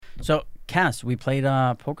So, Cass, we played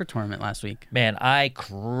a poker tournament last week. Man, I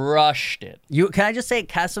crushed it. Can I just say,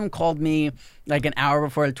 Kassim called me like an hour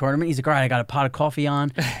before the tournament. He's like, all right, I got a pot of coffee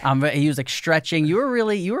on. He was like stretching. You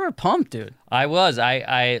were pumped, dude. I was.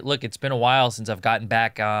 I look, it's been a while since I've gotten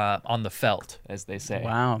back on the felt, as they say.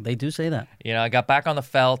 Wow, they do say that. You know, I got back on the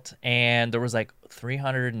felt, and there was like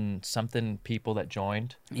 300 and something people that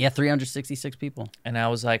joined. Yeah, 366 people. And I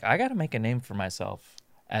was like, I got to make a name for myself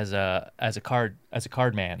as a card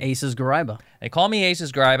man. Aces Garaiba. They call me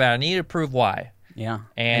Aces Garaiba. I need to prove why. Yeah,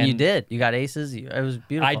 and you did. You got aces. It was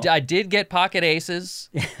beautiful. I did get pocket aces,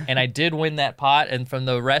 and I did win that pot. And from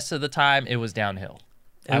the rest of the time, it was downhill.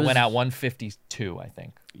 I went out 152, I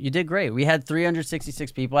think. You did great. We had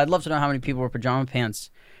 366 people. I'd love to know how many people were pajama pants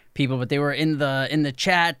people, but they were in the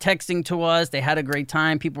chat texting to us. They had a great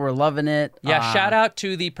time. People were loving it. Yeah, shout out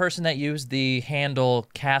to the person that used the handle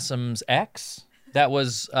Kassim's X. That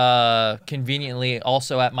was conveniently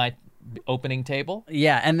also at my opening table.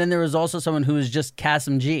 Yeah, and then there was also someone who was just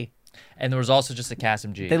Kassim G. And there was also just a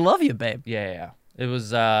Kassim G. They love you, babe. Yeah. It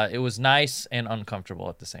was nice and uncomfortable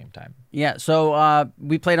at the same time. Yeah, so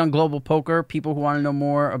we played on Global Poker. People who want to know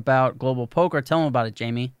more about Global Poker, tell them about it,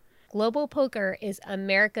 Jamie. Global Poker is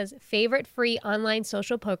America's favorite free online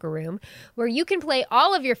social poker room where you can play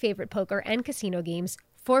all of your favorite poker and casino games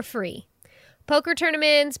for free. Poker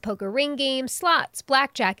tournaments, poker ring games, slots,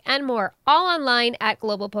 blackjack, and more, all online at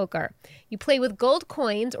Global Poker. You play with gold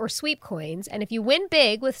coins or sweep coins, and if you win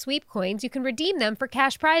big with sweep coins, you can redeem them for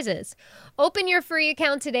cash prizes. Open your free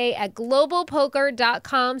account today at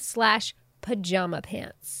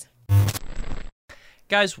globalpoker.com/pajamapants.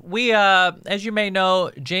 Guys, we, as you may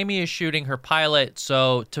know, Jamie is shooting her pilot,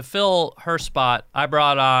 so to fill her spot, I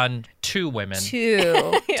brought on two women.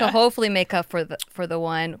 To hopefully make up for the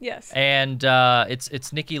one. Yes. And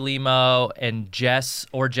it's Nikki Limo and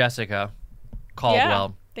Jessica Caldwell.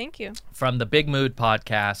 Yeah, thank you. From the Big Mood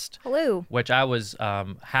podcast. Hello. Which I was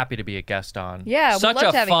happy to be a guest on. Yeah, such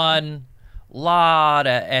a fun, lot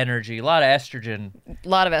of energy, a lot of estrogen. A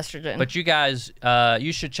lot of estrogen. But you guys,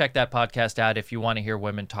 you should check that podcast out if you want to hear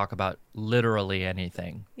women talk about literally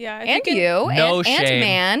anything. Yeah. And you. No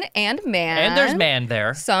shame. And man. And there's man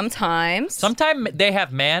there. Sometimes. Sometimes they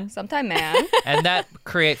have man. Sometimes man. And that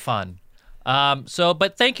create fun.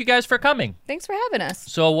 But thank you guys for coming. Thanks for having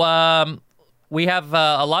us. So we have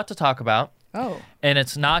a lot to talk about. Oh. And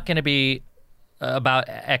it's not going to be about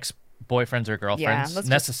ex-boyfriends or girlfriends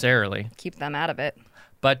necessarily. Keep them out of it.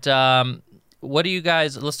 But what do you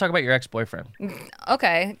guys... Let's talk about your ex-boyfriend.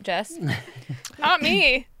 Okay, Jess. Not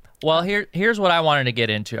me. Well, here's what I wanted to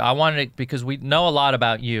get into. Because we know a lot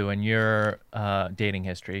about you and your dating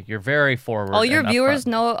history. You're very forward. All your viewers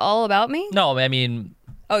know all about me? No, I mean...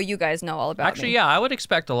 Oh, you guys know all about me. Actually, yeah, I would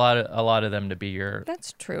expect a lot of them to be your...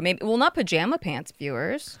 That's true. Maybe not pajama pants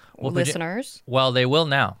viewers, listeners. Well, they will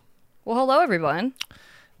now. Well, hello, everyone.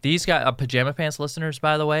 These guys, pajama pants listeners,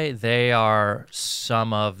 by the way, they are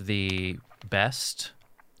some of the best,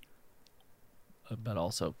 but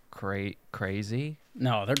also crazy.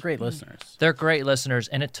 No, they're great listeners. They're great listeners,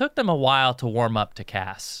 and it took them a while to warm up to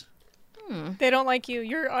Cass. They don't like you.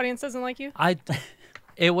 Your audience doesn't like you?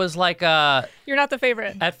 It was like... You're not the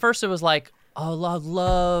favorite. At first, it was like, oh, I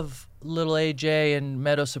love little AJ and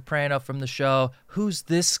Meadow Soprano from the show. Who's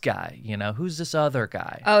this guy? You know, who's this other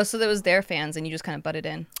guy? Oh, so that was their fans, and you just kind of butted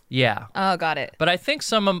in. Yeah. Oh, got it. But I think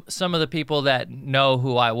some of the people that know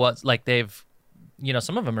who I was, like they've,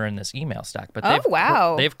 some of them are in this email stack, but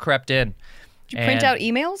they've crept in. Did you print out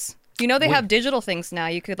emails? You know they have digital things now.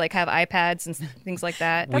 You could have iPads and things like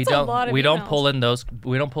that. That's a lot of we don't emails. pull in those.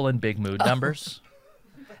 We don't pull in big mood numbers,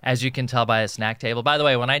 as you can tell by a snack table. By the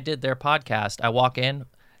way, when I did their podcast, I walk in.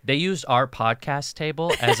 They used our podcast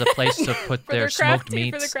table as a place to put their smoked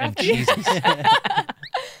meats and cheeses.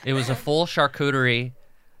 It was a full charcuterie,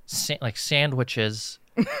 sandwiches.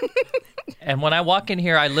 And when I walk in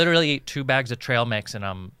here, I literally eat 2 bags of trail mix, and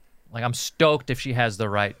I'm stoked if she has the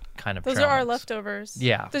right kind of Those trail are our mix. leftovers.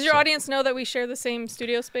 Yeah. Does your audience know that we share the same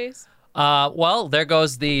studio space? Well, there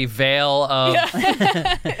goes the veil of...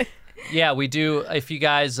 Yeah, we do. If you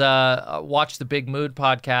guys watch the Big Mood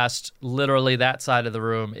podcast, literally that side of the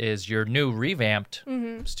room is your new revamped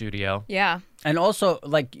studio. Yeah. And also,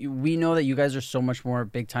 we know that you guys are so much more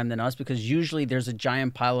big time than us because usually there's a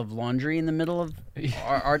giant pile of laundry in the middle of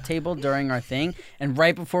our table during our thing. And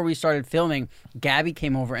right before we started filming, Gabby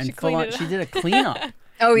came over and she did a cleanup.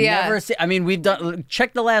 Oh, yeah. We've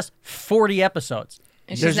check the last 40 episodes.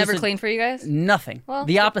 And she's never cleaned for you guys? Nothing. Well,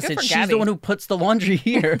 the opposite. good for She's Gabby. the one who puts the laundry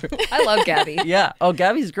here. I love Gabby. Yeah. Oh,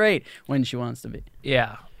 Gabby's great when she wants to be.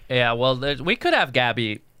 Yeah. Yeah. Well, we could have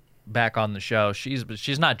Gabby back on the show.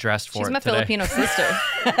 She's not dressed for She's it my today. Filipino sister.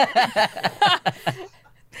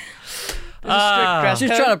 She's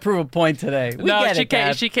trying to prove a point today. We No, get she it, Gab.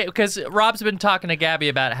 can't. She can't because Rob's been talking to Gabby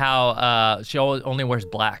about how she only wears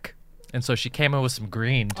black, and so she came in with some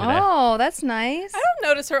green today. Oh, that's nice. I don't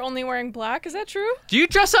notice her only wearing black. Is that true? Do you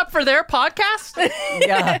dress up for their podcast?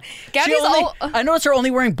 Yeah. Gabby's I noticed her only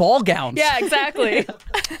wearing ball gowns. Yeah, exactly.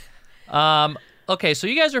 Okay, so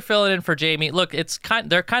you guys are filling in for Jamie. Look,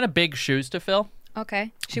 they're kind of big shoes to fill.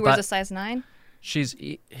 Okay. She wears But- a size 9.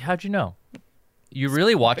 How'd you know? You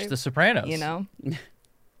really watched The Sopranos. You know.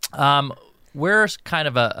 We're kind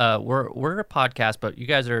of we're a podcast, but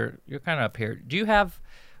you're kind of up here. Do you have,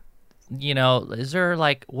 is there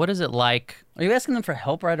like, what is it like? Are you asking them for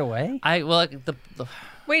help right away? The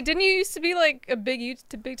Wait, didn't you used to be like a big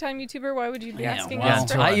time YouTuber? Why would you be asking well,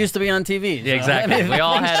 us? Yeah, I used to be on TV. Yeah, so, exactly. I mean, we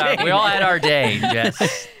all had our day,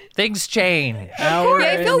 Jess. Things change. now we're Yeah,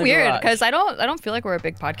 I in feel the weird garage. because I don't feel like we're a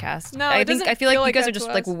big podcast. No, I it think doesn't I feel like feel you like guys that are just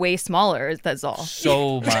to like us. way smaller. That's all.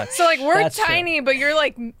 So much. So like we're That's true. tiny, but you're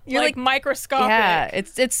like microscopic. Yeah,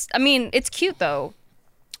 it's. I mean, it's cute though.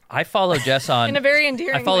 I follow Jess on. in a very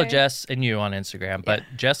endearing I follow way. Jess and you on Instagram, but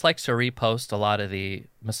Jess likes to repost a lot of the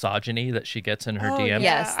misogyny that she gets in her Oh, DMs. yeah.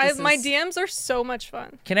 Yes, this My is- DMs are so much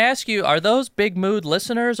fun. Can I ask you, are those Big Mood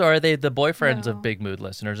listeners or are they the boyfriends No. of Big Mood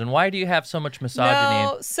listeners? And why do you have so much misogyny?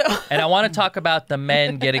 No, so And I want to talk about the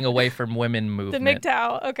men getting away from women the movement.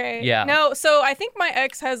 MGTOW. Okay. Yeah. No, so I think my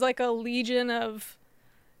ex has like a legion of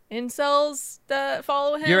incels that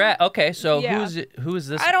follow him. You're at okay. So Yeah. who is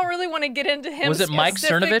this? I don't really want to get into him. Was it Mike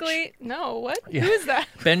Cernovich? specifically. No, what? Yeah. Who is that?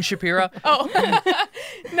 Ben Shapiro. Oh,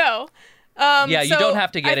 no. Yeah, you so don't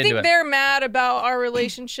have to get I into think it. they're mad about our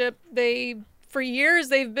relationship. For years,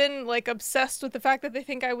 they've been like obsessed with the fact that they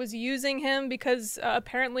think I was using him because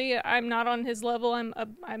apparently I'm not on his level.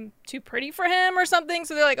 I'm too pretty for him or something.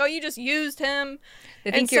 So they're like, "Oh, you just used him."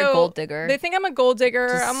 They think And you're a so gold digger. They think I'm a gold digger.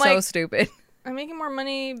 Which is I'm so like, stupid. I'm making more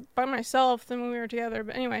money by myself than when we were together.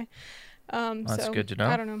 But anyway, That's so, good to know.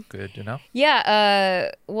 I don't know. Good to know.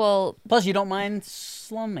 Yeah. Well, Plus, you don't mind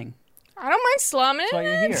slumming. I don't mind slumming why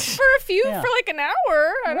you're here. for a few Yeah. for like an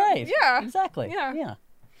hour. I don't- Right. Yeah. Exactly. Yeah. Yeah.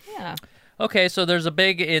 yeah. Okay, so there's a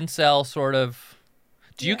big incel sort of.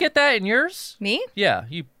 Do you get that in yours? Me? Yeah,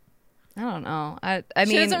 you. I don't know. I She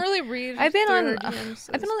mean, doesn't really read. I've been through on. her DMs,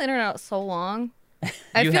 I've been on the internet so long.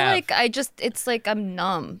 I You feel have. like it's like I'm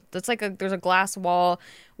numb. It's like there's a glass wall.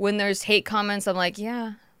 When there's hate comments, I'm like,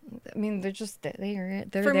 yeah. I mean, they're For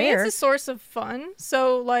there. me, it's a source of fun.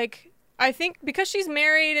 So, like, I think because she's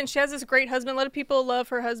married and she has this great husband, a lot of people love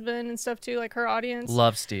her husband and stuff too, like her audience.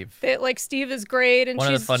 Love Steve. Like, Steve is great and One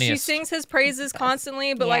of the she funniest. sings his praises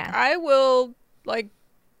constantly, but, like, Yeah. I will, like,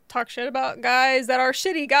 talk shit about guys that are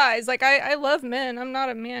shitty guys. Like, I love men. I'm not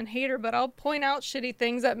a man hater, but I'll point out shitty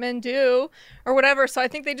things that men do or whatever. So I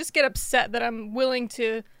think they just get upset that I'm willing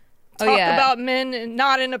to talk about men and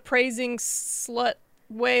not in a praising slut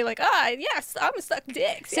way, like, yes, I'm a suck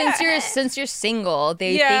dick. Since you're single,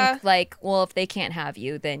 they Yeah. think like, well, if they can't have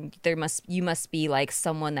you, then you must be like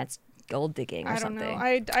someone that's gold digging or I don't something. know.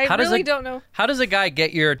 I How does really it- don't know. How does a guy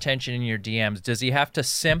get your attention in your DMs? Does he have to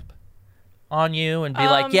simp on you and be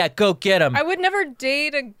like, "Yeah, go get him"? I would never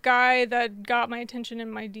date a guy that got my attention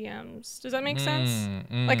in my DMs. Does that make sense?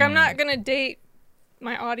 Like, I'm not gonna date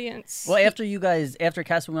my audience. Well, after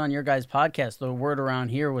Cassie went on your guys' podcast, the word around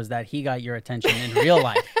here was that he got your attention in real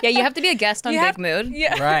life. Yeah, you have to be a guest on You Big have- Mood.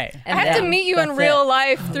 Yeah. Right. I have to then meet you in that's real it.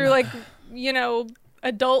 life through, like,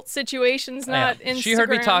 adult situations, not Yeah. Instagram. She heard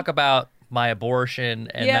me talk about my abortion,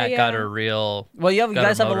 and Yeah, that got yeah. her real. Well, you got her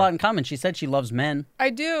guys have a motor. lot in common. She said she loves men. I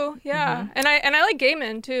do, yeah. Mm-hmm. And I like gay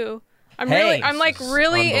men too. I'm Hey. I'm like This is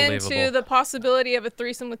really unbelievable. into the possibility of a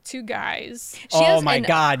threesome with two guys. Oh my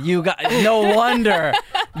God! You got no wonder.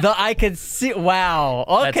 I could see. Wow.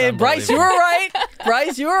 Okay, That's Bryce, you were right.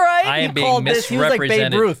 Bryce, you were right. I am He being called this. He was like Babe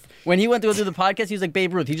misrepresented. Ruth. When he went to go do the podcast, he was like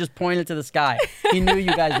Babe Ruth. He just pointed to the sky. He knew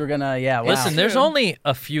you guys were gonna. Yeah. Wow. Listen, there's only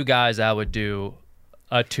a few guys I would do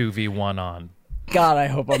a 2v1 on, God, I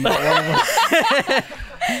hope I'm not one of them.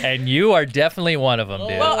 and you are definitely one of them,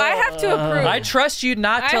 dude. Well, I have to approve. I trust you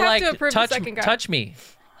not I to have like to approve the touch second guy. touch me.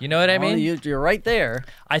 You know what I mean? You're right there.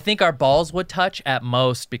 I think our balls would touch at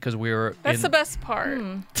most because we were. That's the best part.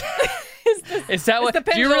 Is that what? the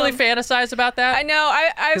Do you really pendulum. fantasize about that? I know.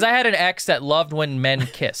 Because I had an ex that loved when men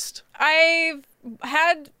kissed. I've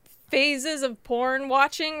had phases of porn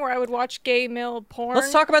watching where I would watch gay male porn.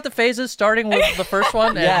 Let's talk about the phases, starting with the first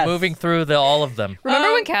one Yes. and moving through all of them.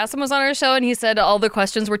 Remember when Cassim was on our show and he said all the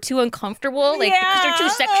questions were too uncomfortable, like because they're too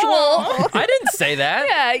sexual? I didn't say that.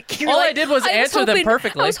 Yeah, you're All I like, did was answer them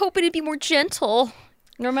perfectly. I was hoping it'd be more gentle.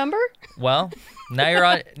 Remember? Well, Now you're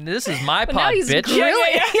on. This is my Now pod, he's bitch.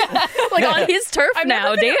 grilling. Like on his turf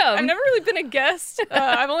now. Damn. I've never really been a guest.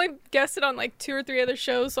 I've only guested on like 2 or 3 other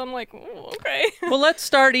shows, so I'm like, oh, okay. Well, let's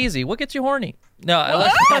start easy. What gets you horny? No.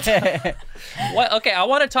 What? Okay, I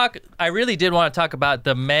want to talk. I really did want to talk about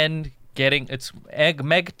the men getting it's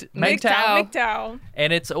MGTOW. MGTOW.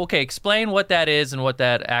 And it's okay. Explain what that is and what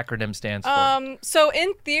that acronym stands for. So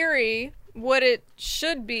in theory, what it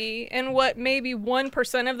should be, and what maybe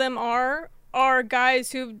 1% of them are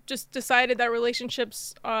guys who've just decided that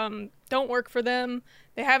relationships don't work for them.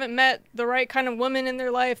 They haven't met the right kind of woman in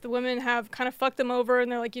their life. The women have kind of fucked them over,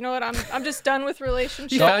 and they're like, you know what? I'm just done with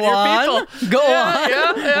relationships. Go on. Go on.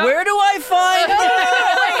 Yeah. Where do I find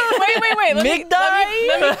Wait.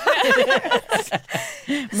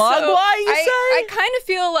 Mogwai, you say? I kind of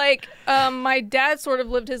feel like my dad sort of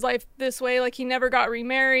lived his life this way. Like, he never got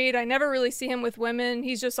remarried. I never really see him with women.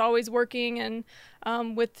 He's just always working and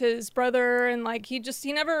with his brother, and like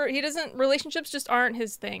relationships just aren't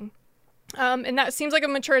his thing. And that seems like a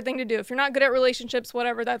mature thing to do. If you're not good at relationships,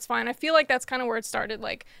 whatever, that's fine. I feel like that's kind of where it started.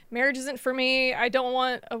 Like, marriage isn't for me. I don't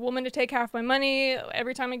want a woman to take half my money.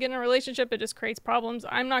 Every time I get in a relationship, it just creates problems.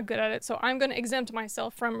 I'm not good at it. So I'm going to exempt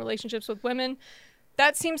myself from relationships with women.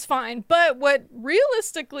 That seems fine. But what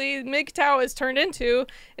realistically MGTOW has turned into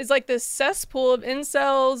is like this cesspool of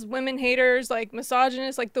incels, women haters, like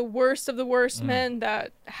misogynists, like the worst of the worst men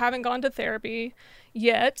that haven't gone to therapy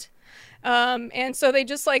yet. And so they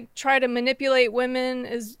just like try to manipulate women,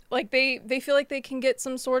 is like they feel like they can get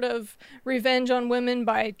some sort of revenge on women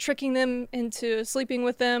by tricking them into sleeping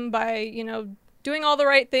with them, by, you know, doing all the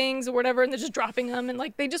right things or whatever, and they're just dropping them, and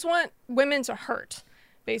like they just want women to hurt,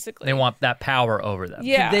 basically. They want that power over them.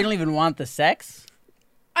 Yeah. They don't even want the sex?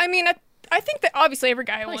 I mean, I think that obviously every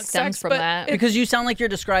guy wants stems sex, from but that. Because you sound like you're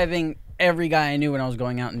describing every guy I knew when I was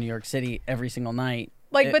going out in New York City every single night.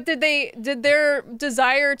 like, but did their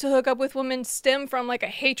desire to hook up with women stem from like a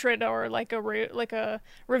hatred or like a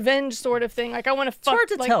revenge sort of thing? Like, I want to fuck, hard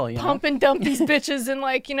to like, tell, you know? pump and dump these bitches, and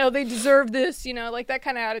like, you know, they deserve this, you know, like that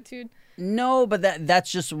kind of attitude. No, but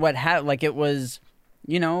that's just what like it was,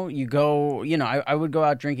 you know, you go, you know, I would go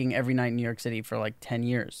out drinking every night in New York City for like 10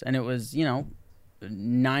 years, and it was, you know,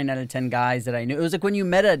 9 out of 10 guys that I knew. It was like when you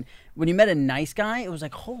met a nice guy, it was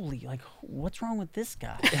like, holy, like, what's wrong with this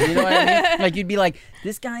guy? You know what I mean? Like, you'd be like,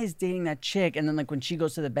 this guy is dating that chick, and then like when she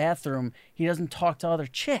goes to the bathroom, he doesn't talk to other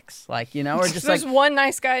chicks, like, you know, or just There's like one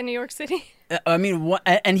nice guy in New York City. I mean,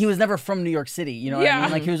 and he was never from New York City, you know what I Yeah.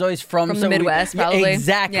 mean? Like, he was always from the Midwest, yeah, probably.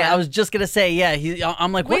 exactly. Yeah. I was just gonna say, yeah.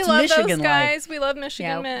 I'm like, We what's love Michigan those like? guys. We love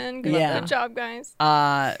Michigan Yeah. men. Good, Yeah. good job, guys.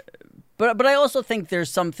 But I also think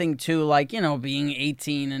there's something to, like, you know, being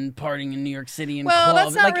 18 and partying in New York City and Well,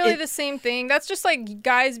 clubs. that's not like, really the same thing. That's just like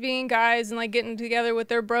guys being guys and like getting together with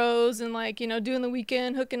their bros and like, you know, doing the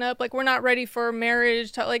weekend, hooking up. Like, we're not ready for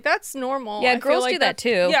marriage. Like, that's normal. Yeah, I feel girls like do that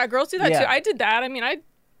too. Yeah, girls do that Yeah. too. I did that. I mean,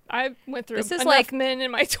 I went through This is enough like- men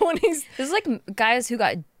in my 20s. This is like guys who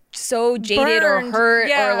got so jaded Burned. or hurt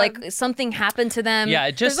Yeah. or like something happened to them. Yeah,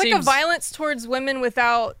 it just There's like seems. a violence towards women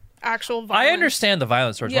without actual violence. I understand the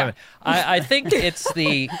violence towards Yeah. women. I think it's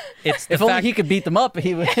the if only fact he could beat them up,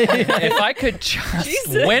 he would. if I could just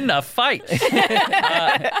win a fight.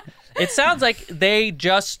 It sounds like they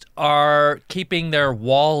just are keeping their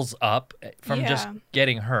walls up from just Yeah.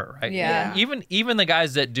 getting hurt, right? Yeah. Even the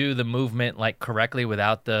guys that do the movement like correctly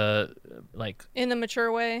without the like in a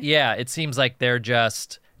mature way. yeah, it seems like they're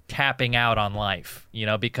just tapping out on life, you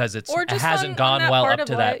know, because it Or just hasn't on gone that well part up of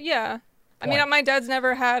to life. that. Yeah. I mean, point. my dad's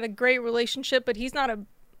never had a great relationship, but he's not a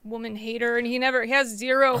woman hater, and he has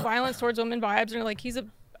zero violence towards women vibes, and like he's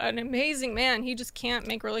an amazing man. He just can't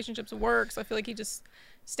make relationships work, so I feel like he just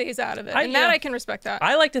stays out of it, and yeah. I can respect that.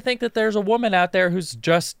 I like to think that there's a woman out there who's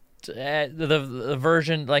just the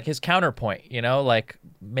version, like his counterpoint, you know, like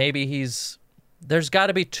maybe there's got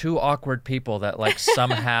to be two awkward people that like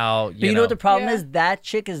somehow, you know what the problem Yeah. is? That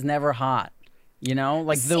chick is never hot. You know,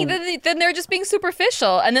 like See, then they're just being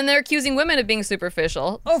superficial, and then they're accusing women of being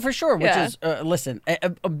superficial. Oh, for sure. Which Yeah. is listen,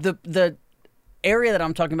 the area that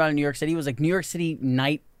I'm talking about in New York City was like New York City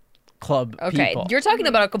nightclub Okay, people. you're talking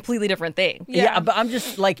about a completely different thing. Yeah, but I'm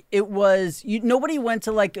just like, it was, nobody went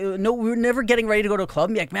to like, no, we were never getting ready to go to a club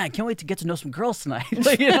and be like, man, I can't wait to get to know some girls tonight.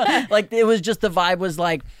 Like, you know, like, it was just, the vibe was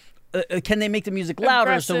like, can they make the music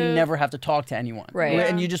louder so we Aggressive. never have to talk to anyone? Right. Yeah.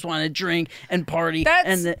 And you just want to drink and party. that's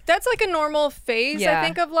and that's like a normal phase, Yeah. I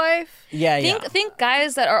think, of life. yeah. Think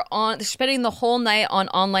guys that are spending the whole night on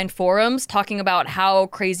online forums talking about how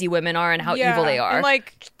crazy women are and how Yeah, evil they are. and,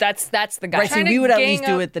 like, that's the guy. Right, see, trying to we would at gang least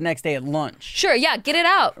do up- it the next day at lunch. Sure, yeah, get it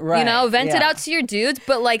out. You Right, know, vent it yeah. out to your dudes,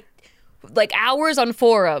 but like like hours on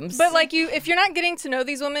forums. But like if you're not getting to know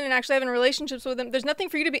these women and actually having relationships with them, there's nothing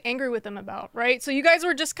for you to be angry with them about, right? So you guys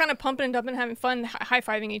were just kind of pumping and dumping, having fun,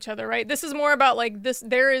 high-fiving each other, right? This is more about like this.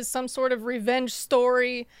 There is some sort of revenge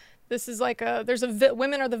story. This is like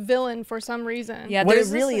women are the villain for some reason. Yeah, What it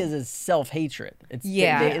there's really this, is self-hatred. It's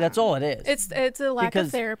Yeah. that's all it is. It's a lack Because-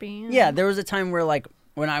 of therapy. Yeah, there was a time where like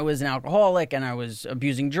when I was an alcoholic and I was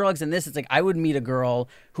abusing drugs and this, it's like I would meet a girl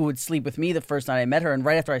who would sleep with me the first night I met her, and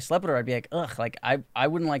right after I slept with her, I'd be like, ugh, like I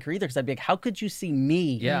wouldn't like her either, because I'd be like, how could you see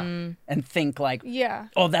me Yeah. and think like, Yeah.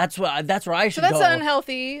 oh, that's where I So should that's go.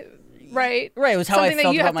 unhealthy, right? Right, it was how Something I that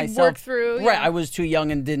felt you about have to myself. work through. Right, yeah. I was too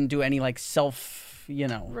young and didn't do any like self,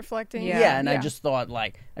 reflecting. Yeah, and I just thought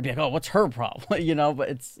like I'd be like, oh, what's her problem? But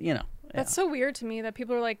it's That's so weird to me that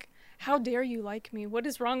people are like, how dare you like me? What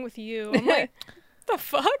is wrong with you? I'm like, the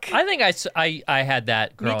fuck? I think I had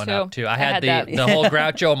that growing too. up too. I I had had the that. whole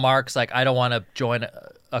Groucho Marx, like I don't want to join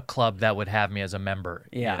a club that would have me as a member.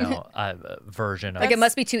 Yeah. Version of like it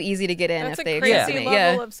must be too easy to get in That's if a they crazy accept me. level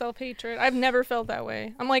Yeah. of self-hatred. I've never felt that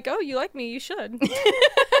way. I'm like, oh, you like me? You should.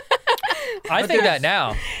 I think that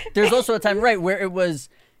now. There's also a time, right, where it was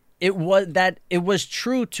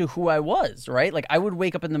true to who I was, right? Like I would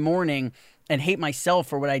wake up in the morning and hate myself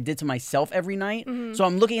for what I did to myself every night. So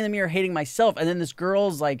I'm looking in the mirror hating myself, and then this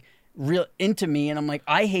girl's like real into me, and I'm like,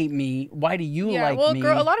 I hate me. Why do you like me?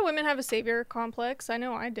 a lot of women have a savior complex. I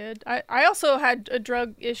know I did. I also had a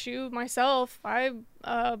drug issue myself.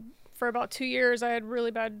 For about 2 years, I had a really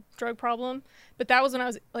bad drug problem. But that was when I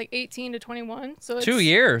was like 18 to 21. So it's, 2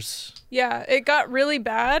 years. Yeah, it got really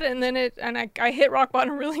bad, and then I hit rock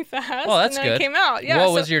bottom really fast. Oh, that's and then good. It came out. Yeah.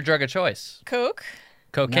 What was your drug of choice? Coke?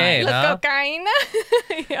 Cocaine, The huh? cocaine.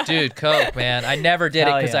 Yeah. Dude, Coke, man. I never did it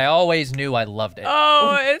Hell because yeah. I always knew I loved it.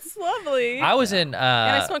 Oh, it's lovely. I was in. and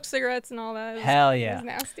I smoked cigarettes and all that. Hell It yeah. was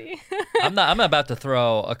nasty. I'm about to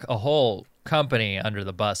throw a whole company under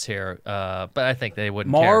the bus here, but I think they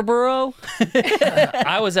wouldn't Marlboro? care.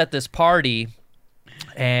 I was at this party,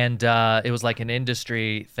 and it was like an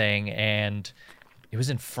industry thing, and it was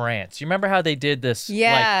in France. You remember how they did this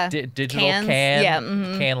Yeah. like digital Cans. can, Yeah,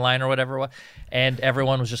 mhm. can line or whatever it was, and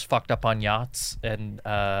everyone was just fucked up on yachts and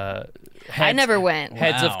I heads- never went.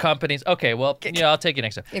 Heads Wow. of companies. Okay, well, I'll take you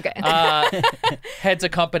next time. Okay. Heads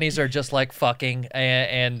of companies are just like fucking,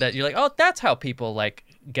 and you're like, oh, that's how people like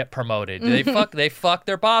get promoted. They fuck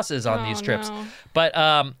their bosses on these trips. No. But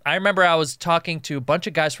I remember I was talking to a bunch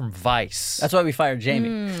of guys from Vice. That's why we fired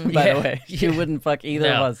Jamie, by Yeah. the way. You wouldn't fuck either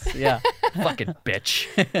No. of us. Yeah. Fucking bitch.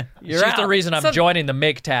 You're She's the out. reason I'm joining the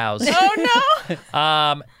MGTOWs. Oh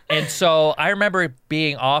no! And so I remember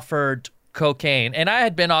being offered cocaine, and I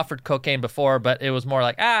had been offered cocaine before, but it was more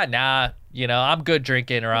like, nah, I'm good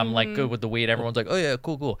drinking, or I'm like good with the weed. Everyone's like, oh yeah,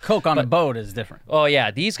 cool. Coke on a boat is different. Oh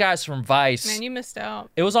yeah, these guys from Vice. Man, you missed out.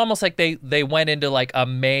 It was almost like they went into like a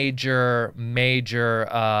major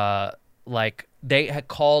like they had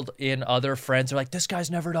called in other friends. They're like, this guy's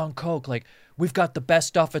never done coke. Like, we've got the best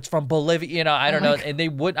stuff. It's from Bolivia. I don't know. And they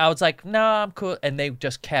would. I was like, no, I'm cool. And they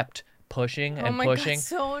just kept pushing Oh and my pushing. God,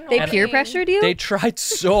 so annoying. They peer pressured you? They tried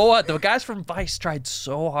so hard. The guys from Vice tried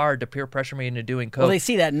so hard to peer pressure me into doing coke. Well, they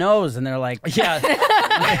see that nose and they're like, yeah.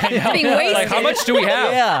 being wasted. Like, how much do we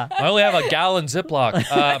have? Yeah. I only have a gallon Ziploc.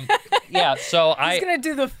 Yeah. So He's gonna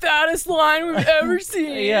do the fattest line we've ever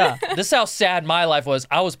seen. yeah. This is how sad my life was.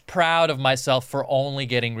 I was proud of myself for only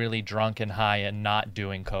getting really drunk and high and not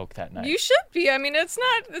doing coke that night. You should be. I mean, it's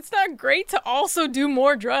not great to also do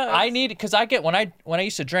more drugs. I need, because I get when I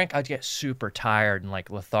used to drink, I'd get super tired and like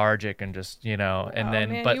lethargic and just and Oh, then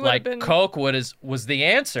man, but you would've like been- coke was the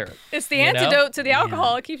answer. It's the you know? antidote to the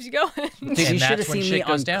alcohol. It keeps you going. Dude, you And should have that's when seen shit me on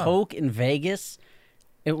goes down. Coke in Vegas.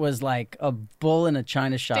 It was like a bull in a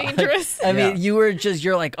china shop. Dangerous. I mean, Yeah.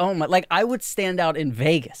 you're like, oh my, like I would stand out in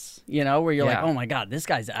Vegas, where you're like, Yeah. oh my God, this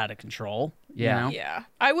guy's out of control. Yeah. Yeah,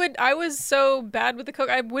 I was so bad with the coke.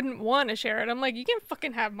 I wouldn't want to share it. I'm like, you can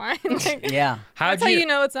fucking have mine. Like, Yeah. that's how you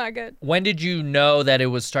know it's not good. When did you know that it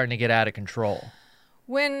was starting to get out of control?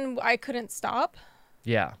 When I couldn't stop.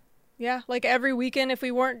 Yeah. Yeah, like every weekend, if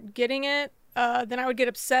we weren't getting it, then I would get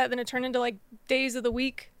upset. Then it turned into like days of the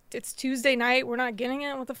week. It's Tuesday night. We're not getting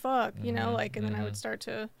it. What the fuck, and then I would start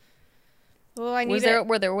to. Well, I need it.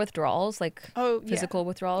 Were there withdrawals, like Oh, yeah. physical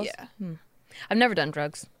withdrawals? Yeah. I've never done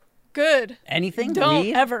drugs. Good. Anything? Don't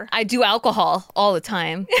Weed? ever. I do alcohol all the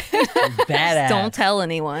time. Badass. Don't tell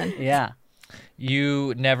anyone. Yeah.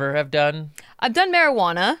 You never have done. I've done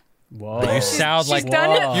marijuana. Whoa. You sound she's like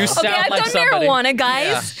done it. you Okay, sound I've like done somebody. marijuana,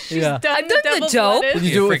 guys. Yeah. Done I've done the devil's dope. lettuce. Did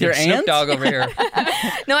you do it with your freaking Snoop aunt? Dogg over here.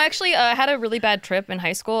 No, actually, I had a really bad trip in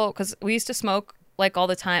high school because we used to smoke like all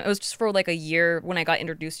the time. It was just for like a year when I got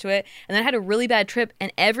introduced to it. And then I had a really bad trip.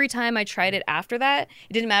 And every time I tried it after that,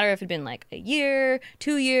 it didn't matter if it'd been like a year,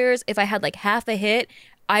 2 years, if I had like half a hit,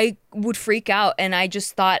 I would freak out, and I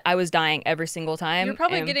just thought I was dying every single time. You're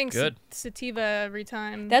probably And getting Good. sativa every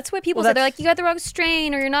time. that's what people Well, say. They're like, you got the wrong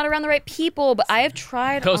strain, or you're not around the right people. But I have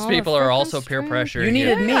tried. Those all the people are freaking also peer strains. pressure. You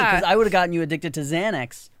needed me Yeah. because I would have gotten you addicted to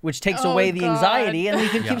Xanax, which takes Oh, away the God. anxiety, and you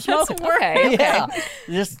can keep smoking. Okay. Yeah,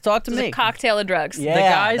 just talk to It's me. a cocktail of drugs. Yeah, The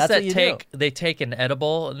guys that's that what you they take an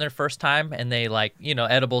edible in their first time, and they like,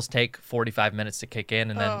 edibles take 45 minutes to kick in,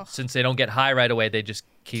 and then Ugh. since they don't get high right away, they just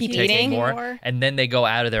keep taking eating more, and then they go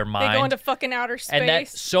out of their They mind. go into fucking outer space. and that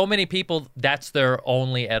so many people, that's their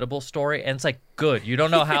only edible story, and it's like, good. You don't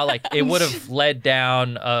know how like it would have led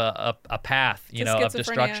down a path, To of schizophrenia.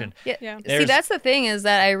 destruction. Yeah. Yeah. See, There's- that's the thing is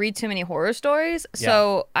that I read too many horror stories.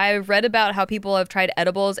 So I read about how people have tried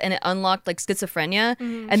edibles and it unlocked like schizophrenia,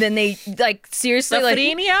 and then they like seriously like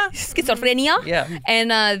schizophrenia. Yeah.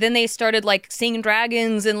 And then they started like seeing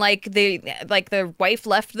dragons, and like their wife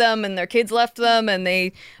left them and their kids left them, and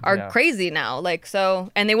they are Yeah. crazy now. Like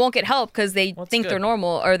so, and they won't get help because they Well, it's think they're good.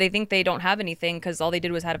 normal, or they think they don't have anything because all they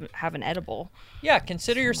did was have an edible. Yeah,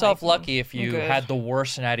 consider yourself lucky if you Good. had the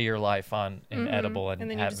worst night of your life on an edible and, And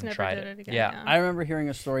then you just haven't never tried did it. it again, Yeah. yeah. I remember hearing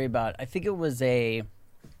a story about, I think it was a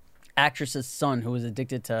actress's son who was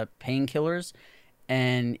addicted to painkillers,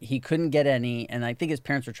 and he couldn't get any, and I think his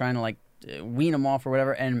parents were trying to like wean him off or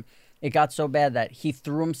whatever, and it got so bad that he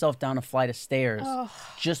threw himself down a flight of stairs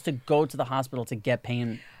just to go to the hospital to get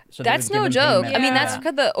pain. So they That's would give no him joke. pain I mean, meds. that's Yeah.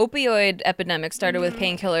 because the opioid epidemic started with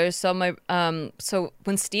painkillers. So so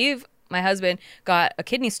when Steve, my husband, got a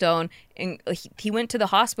kidney stone, and he went to the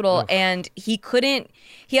hospital, and he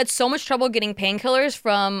had so much trouble getting painkillers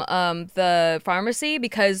from the pharmacy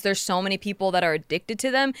because there's so many people that are addicted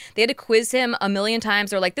to them. They had to quiz him a million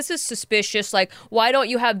times. They're like, this is suspicious. Like, why don't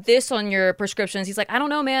you have this on your prescriptions? He's like, I don't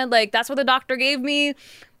know, man. Like, that's what the doctor gave me.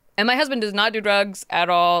 And my husband does not do drugs at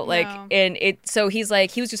all. Like, No. so he's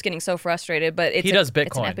like, he was just getting so frustrated. But it's He does It's an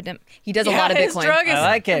Bitcoin. epidemic. He does a Yeah, lot of his Bitcoin. drug is I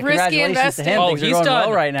like it. risky Congratulations investing. to him. Things are going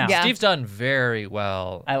well right now. Yeah. Steve's done very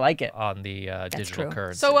well I like it. on the digital true.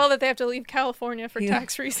 currency. So well that they have to leave California for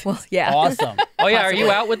tax reasons. Well, yeah. Awesome. Oh yeah, are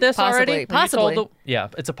you out with this Possibly. already? Have you told Possibly. yeah,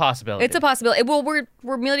 it's a possibility. It's a possibility. Well,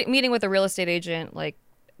 we're meeting with a real estate agent like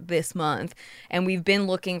this month, and we've been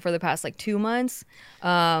looking for the past like 2 months.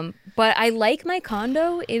 But I like my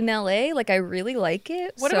condo in LA. Like I really like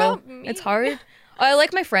it. What so about me? It's hard. I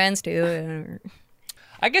like my friends too.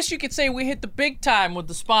 I guess you could say we hit the big time with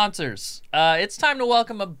the sponsors. It's time to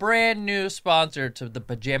welcome a brand new sponsor to the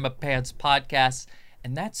Pajama Pants podcast,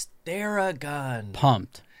 and that's Theragun.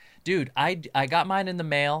 Pumped. Dude, I got mine in the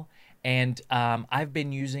mail, and I've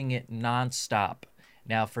been using it nonstop.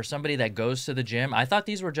 Now, for somebody that goes to the gym, I thought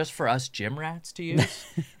these were just for us gym rats to use,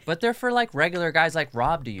 but they're for like regular guys like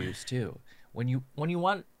Rob to use too. When you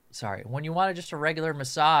want just a regular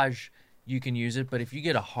massage, you can use it. But if you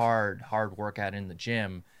get a hard workout in the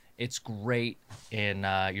gym, it's great in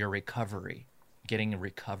your recovery, getting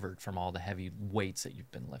recovered from all the heavy weights that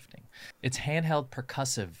you've been lifting. It's handheld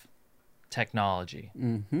percussive technology.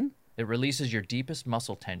 Mm-hmm. It releases your deepest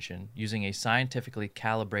muscle tension using a scientifically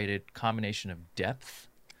calibrated combination of depth,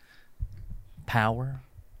 power,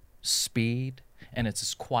 speed, and it's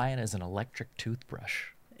as quiet as an electric toothbrush.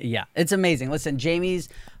 Yeah, it's amazing. Listen, Jamie's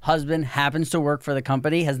husband happens to work for the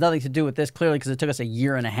company. Has nothing to do with this, clearly, because it took us a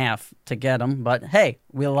year and a half to get him. But hey,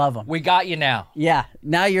 we love him. We got you now. Yeah,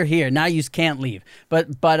 now you're here. Now you can't leave. But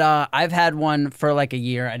I've had one for like a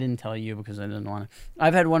year. I didn't tell you because I didn't want to.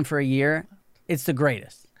 I've had one for a year. It's the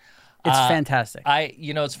greatest. It's fantastic.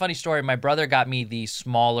 It's a funny story. My brother got me the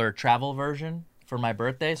smaller travel version for my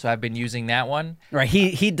birthday, so I've been using that one. Right.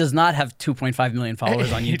 He does not have 2.5 million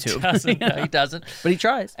followers on YouTube. He doesn't. But he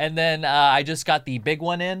tries. And then I just got the big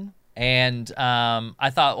one in, and I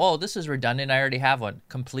thought, oh, this is redundant. I already have one.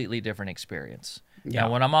 Completely different experience. Yeah.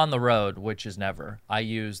 Now, when I'm on the road, which is never, I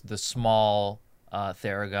use the small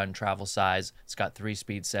Theragun travel size. It's got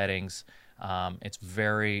 3-speed settings. It's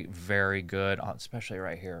very, very good, especially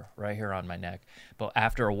right here on my neck. But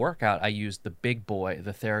after a workout, I use the big boy,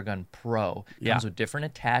 the Theragun Pro. It comes with different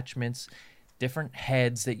attachments, different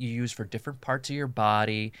heads that you use for different parts of your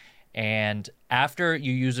body. And after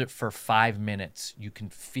you use it for 5 minutes, you can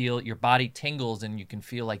feel your body tingles, and you can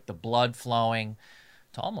feel like the blood flowing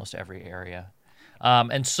to almost every area.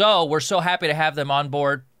 And so we're so happy to have them on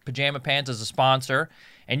board, Pajama Pants, as a sponsor.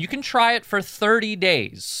 And you can try it for 30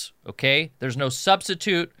 days, okay? There's no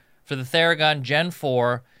substitute for the Theragun Gen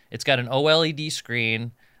 4. It's got an OLED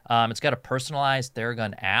screen. It's got a personalized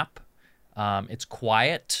Theragun app. It's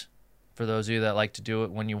quiet for those of you that like to do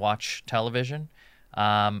it when you watch television.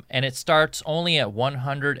 And it starts only at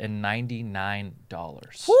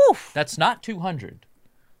 $199. Whew. That's not $200.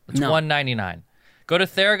 It's No. $199. Go to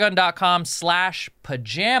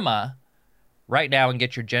Theragun.com/pajama right now and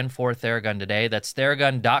get your Gen 4 Theragun today. That's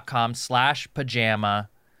Theragun.com/pajama.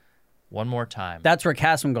 One more time. That's where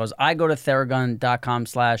Cassim goes. I go to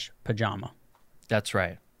Theragun.com/pajama. That's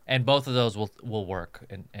right. And both of those will work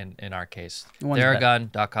in our case. One's better.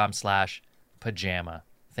 Theragun.com/pajama.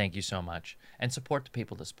 Thank you so much. And support the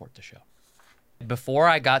people that support the show. Before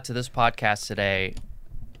I got to this podcast today,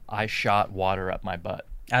 I shot water up my butt.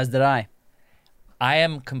 As did I. I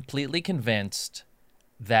am completely convinced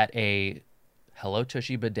that a Hello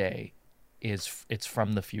Tushy bidet it's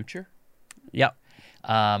from the future. Yep.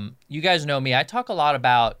 You guys know me. I talk a lot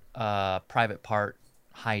about private part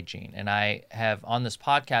hygiene, and I have on this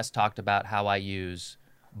podcast talked about how I use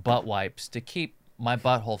butt wipes to keep my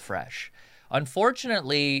butthole fresh.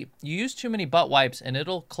 Unfortunately, you use too many butt wipes and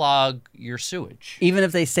it'll clog your sewage. Even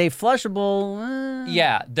if they say flushable.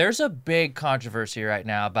 Yeah, there's a big controversy right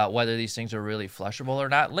now about whether these things are really flushable or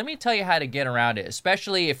not. Let me tell you how to get around it,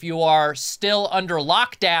 especially if you are still under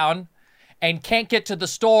lockdown and can't get to the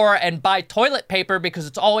store and buy toilet paper because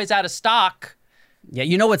it's always out of stock. Yeah,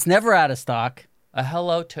 you know what's never out of stock? A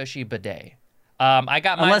Hello Tushy bidet. I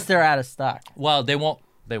got Unless they're out of stock. Well, they won't.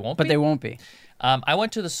 But be? they won't be. I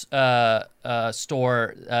went to the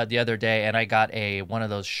store the other day and I got one of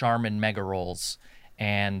those Charmin Mega Rolls,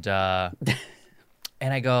 and I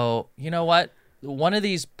go, you know what? One of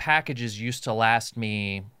these packages used to last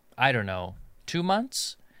me, I don't know, 2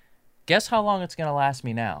 months. Guess how long it's gonna last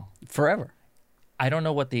me now? Forever. I don't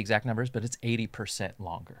know what the exact number is, but it's 80%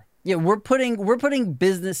 longer. Yeah, we're putting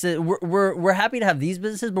businesses. We're happy to have these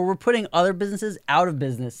businesses, but we're putting other businesses out of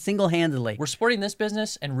business single-handedly We're supporting this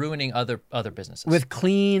business and ruining other businesses. with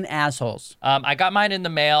clean assholes. I got mine in the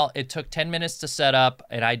mail. It took 10 minutes to set up,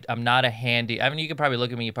 and I'm not a handy. I mean, you could probably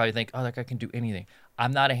look at me. You probably think, oh, that guy can do anything.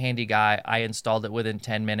 I'm not a handy guy. I installed it within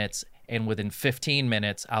 10 minutes, and within 15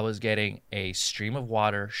 minutes, I was getting a stream of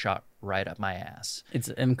water shot right up my ass. It's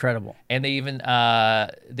incredible. And they even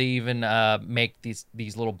make these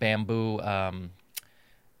little bamboo.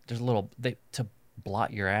 There's a little to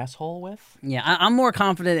blot your asshole with. Yeah, I'm more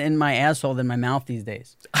confident in my asshole than my mouth these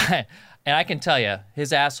days. And I can tell you,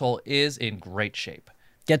 his asshole is in great shape.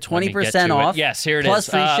 Get Let me get 20% to it. off. Yes, here it plus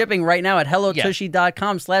is. free shipping right now at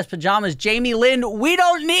hellotushy.com/pajamas. Jamie Lynn, we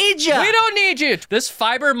don't need you. We don't need you. This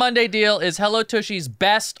Fiber Monday deal is Hello Tushy's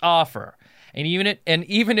best offer. And even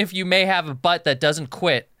if you may have a butt that doesn't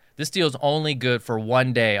quit, this deal is only good for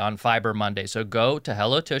 1 day on Fiber Monday. So go to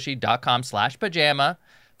hellotushy.com/pajama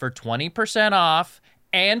for 20% off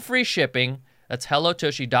and free shipping. That's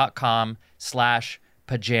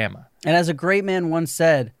hellotushy.com/pajama. And as a great man once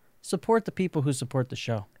said, support the people who support the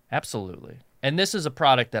show. Absolutely. And this is a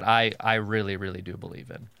product that I really, really do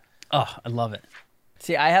believe in. Oh, I love it.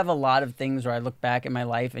 See, I have a lot of things where I look back at my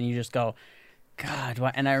life and you just go, God,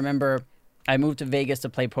 why? And I remember I moved to Vegas to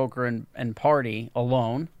play poker and party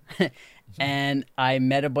alone. And I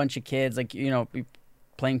met a bunch of kids, like, you know,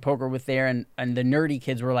 playing poker with there. And the nerdy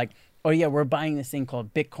kids were like, oh, yeah, we're buying this thing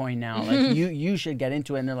called Bitcoin now. Like, you should get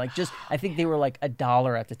into it. And they're like, I think they were like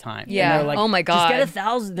 $1 at the time. Yeah. And they're like, Oh my God. Just get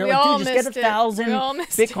 1,000. They're We like, all dude, just get missed it. 1,000 We all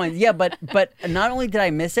missed it. Bitcoins. Yeah, but not only did I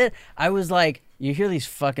miss it, I was like, you hear these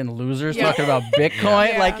fucking losers Yeah. talking about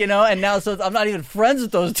Bitcoin, Yeah. like, you know, and now I'm not even friends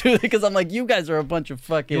with those two because I'm like, you guys are a bunch of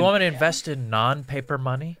fucking. You want me to invest in non-paper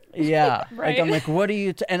money? Yeah. Right. Like, I'm like, what are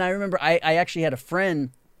you? And I remember I actually had a friend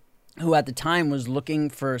who at the time was looking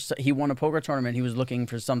for, he won a poker tournament. He was looking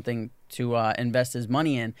for something to invest his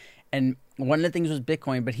money in. And one of the things was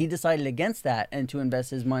Bitcoin, but he decided against that and to invest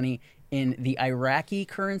his money in the Iraqi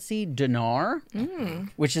currency dinar,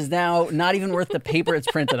 which is now not even worth the paper it's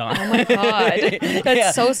printed on. Oh my God.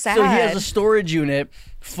 That's so sad. So he has a storage unit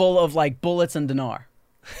full of like bullets and dinar,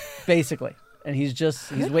 basically. And he's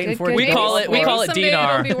waiting for it. We to call go it- we for- call it Someday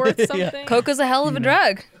dinar. It'll be worth something. Coca's a hell of a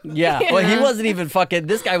drug. Yeah. Well, he wasn't even fucking.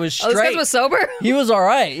 This guy was Oh, straight. this guy was sober? He was all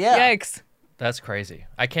right. Yeah. Yikes. That's crazy.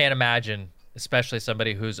 I can't imagine, especially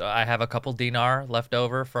somebody I have a couple dinar left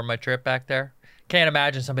over from my trip back there. Can't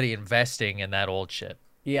imagine somebody investing in that old shit.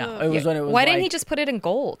 Yeah. It was when it was. Why didn't he like- just put it in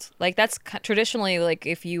gold? Like, that's traditionally, like,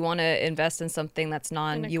 if you want to invest in something that's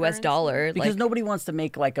non-US currency. dollar. Because like, nobody wants to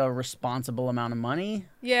make like a responsible amount of money.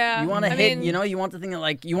 Yeah. You want to I hit, mean, you know, you want the thing that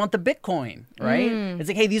like, you want the Bitcoin, right? It's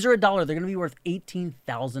like, hey, these are $1. They're going to be worth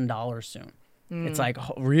 $18,000 soon. It's like,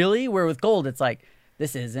 really? Where with gold, it's like,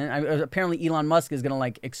 this isn't. Apparently Elon Musk is going to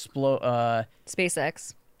like explode.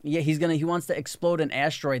 SpaceX. Yeah, he wants to explode an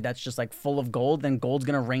asteroid that's just like full of gold. Then gold's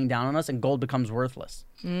gonna rain down on us, and gold becomes worthless.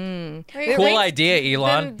 Right? Cool idea,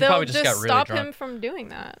 Elon. Then You they'll probably just got really stop drunk. him from doing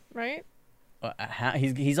that, right?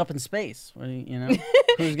 He's up in space. What do you know?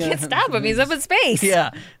 Who's gonna Can't stop him. He's up in space.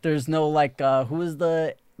 Yeah, there's no like who is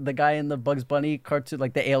the guy in the Bugs Bunny cartoon,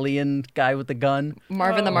 like the alien guy with the gun?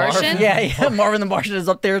 Marvin the Oh. Martian. Yeah, Marvin the Martian is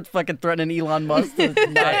up there fucking threatening Elon Musk.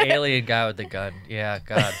 That alien guy with the gun. Yeah,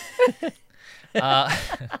 God.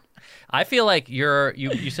 I feel like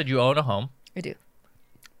you said you own a home. I do.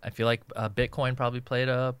 I feel like Bitcoin probably played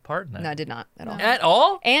a part in that. No, I did not at all. At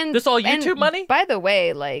all? And this all and YouTube money? By the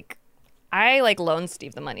way, like I loaned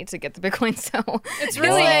Steve the money to get the Bitcoin, so It's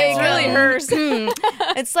really hers.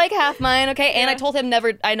 it's like half mine, okay? And I told him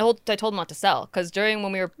never. I told him not to sell because during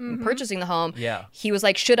when we were purchasing the home, Yeah. he was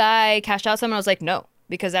like, "Should I cash out some?" And I was like, "No,"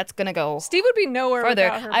 because that's gonna go Steve would be nowhere further.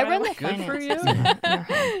 without her. I by run the the way. Good for finances you. in our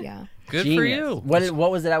home. Yeah. Good for Genius. you.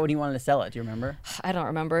 What was it at when he wanted to sell it? Do you remember? I don't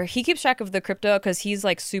remember. He keeps track of the crypto because he's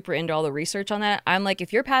like super into all the research on that. I'm like,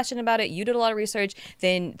 if you're passionate about it, you did a lot of research,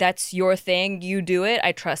 then that's your thing. You do it.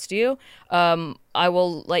 I trust you. I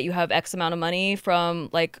will let you have X amount of money from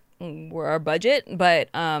like our budget, but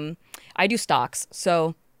I do stocks,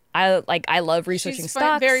 so I love researching She's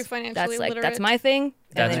stocks. very financially that's literate. that's my thing.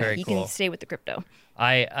 That's and then very he cool. can stay with the crypto.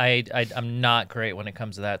 I'm not great when it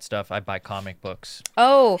comes to that stuff. I buy comic books,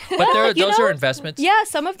 Oh, but those are investments. Yeah,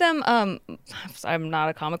 some of them. I'm not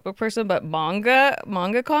a comic book person, but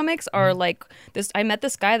manga comics are like this. I met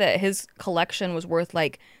this guy that his collection was worth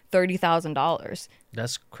like $30,000.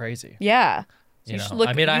 That's crazy. Yeah. So You should know, look-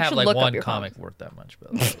 I mean, I you have should like look up one your comic worth that much,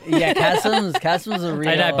 but Yeah, Cassim's a real.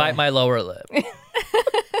 and I bite my lower lip.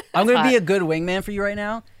 I'm gonna be a good wingman for you right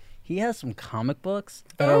now. He has some comic books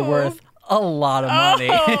that are worth a lot of money.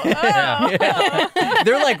 Yeah.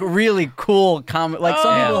 They're like really cool comic. Like some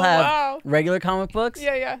Oh, people have wow. regular comic books.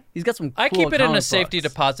 Yeah. He's got some. Cool I keep it in a comic safety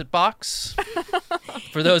books. deposit box.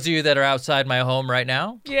 For those of you that are outside my home right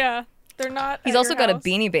now, Yeah. They're not. He's at also your got a house.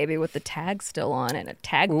 Beanie Baby with the tag still on and a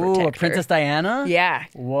tag Ooh, protector. a Princess Diana. Yeah.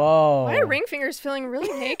 Whoa. My ring finger's feeling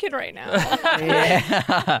really naked right now.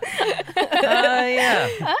 Yeah.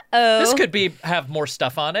 yeah, this could have more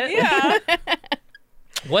stuff on it. Yeah.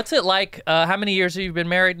 What's it like? How many years have you been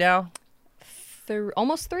married now?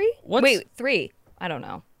 Almost 3? What's- Wait, 3. I don't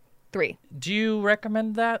know. 3. Do you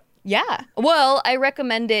recommend that? Yeah. Well, I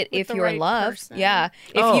recommend it if the you're in right love. person. Yeah.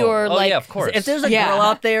 If Oh. you're Oh, like yeah, of course. If there's a Yeah. girl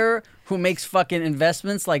out there who makes fucking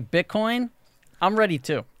investments like Bitcoin, I'm ready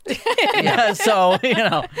too. Yeah. So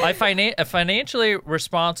A financially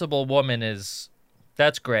responsible woman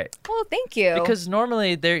that's great. Oh, thank you. Because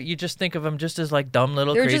normally you just think of them just as like dumb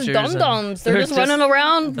little they're creatures. just dum-dums. They're just running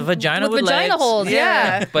around the vagina with vagina legs. holes.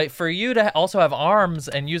 Yeah. But for you to also have arms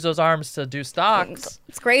and use those arms to do stocks.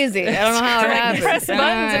 It's crazy. I don't know how it happens. Press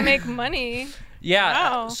buttons and make money. Yeah.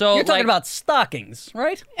 Wow. So you're talking like, about stockings,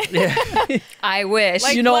 right? I wish.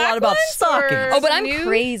 Like you know a black lot about ones stockings. or- oh, but I'm new-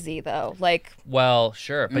 crazy though. Like, well,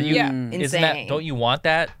 sure. But you Yeah. isn't that Insane. don't you want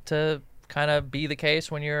that to kind of be the case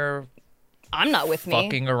when you're I'm not with me.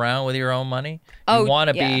 fucking around with your own money? Oh, you want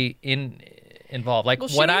to yeah. be involved. Like Well,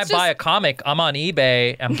 she when I needs buy just- a comic, I'm on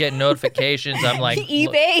eBay. I'm getting notifications. I'm like,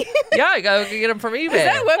 eBay. yeah, I gotta get them from eBay. Is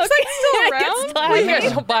that website still around? Well, you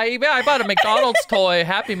guys don't buy eBay. I bought a McDonald's toy,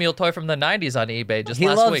 Happy Meal toy from the 90s on eBay just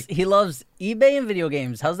last week. He loves eBay and video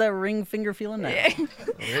games. How's that ring finger feeling now?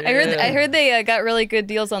 I heard they got really good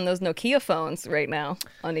deals on those Nokia phones right now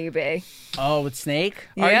on eBay. Oh, with Snake?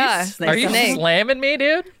 Yeah. Are you Snake. slamming me,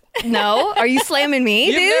 dude? No, are you slamming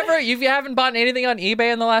me, dude? You haven't bought anything on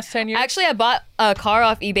eBay in the last 10 years? Actually, I bought a car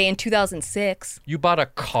off eBay in 2006. You bought a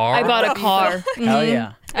car? I bought a car. Hell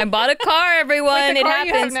yeah. I bought a car, everyone. Like the it car you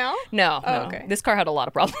have happens. now? No, Oh, no. okay. This car had a lot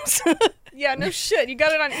of problems. Yeah, no shit. You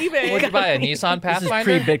got it on eBay. What'd you buy, a Nissan This is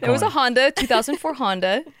Pathfinder? pre-Bitcoin. It was a Honda, 2004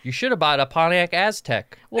 Honda. You should have bought a Pontiac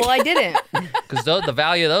Aztec Well, I didn't. because the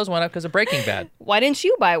value of those went up because of Breaking Bad. Why didn't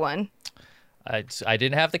you buy one? I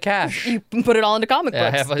didn't have the cash. You put it all into comic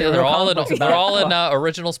Yeah, books. they're all in, comic books they're all in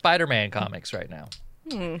original Spider-Man comics right now.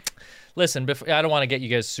 Listen, I don't want to get you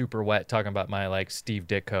guys super wet talking about my like Steve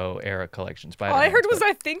Ditko era collection All Spider-Man. I heard was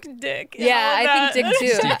I think Dick. and Yeah, all I that. think Dick too.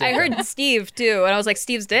 Steve I Ditko. heard Steve too, and I was like,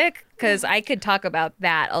 Steve's dick? Because I could talk about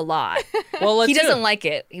that a lot. Well, let's He do doesn't it. like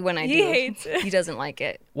it when I do. He hates it. He doesn't like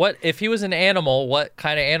it. What if he was an animal? What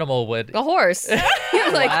kind of animal would? A horse. He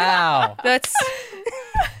was like, Wow. that's.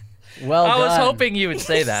 Well I was done. hoping you would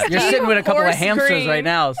say that. You're sitting with a couple of Horse hamsters green. right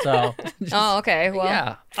now, so Oh, okay. Well,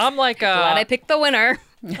 Yeah, I'm like glad I picked the winner.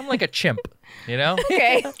 I'm like a chimp, you know.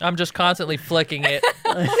 Okay. I'm just constantly flicking it,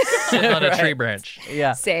 sitting on a tree branch,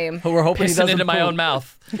 yeah. Same. But we're hoping he pissing doesn't into my poop. own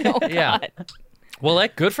mouth. Oh, Yeah. God. Well,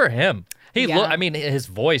 good for him. Yeah. I mean, his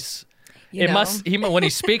voice. You know. When he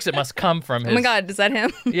speaks, it must come from his. Oh my God, is that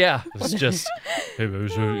him? Yeah, it's just.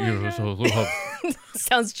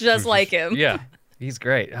 Sounds just like him. Yeah, he's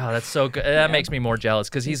great. Oh, that's so good. That makes me more jealous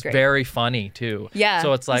because he's great. very funny too. Yeah.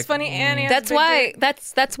 So it's like It's funny, and he has That's a big why. dick.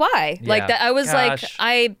 That's why. Like Yeah. that. I was like, Gosh.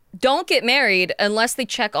 I don't get married unless they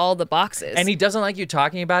check all the boxes. And he doesn't like you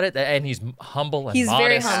talking about it, and he's humble and He's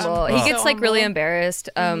very modest. humble. Oh. He gets So like really humble. embarrassed.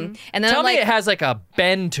 And then Tell I'm me like, it has like a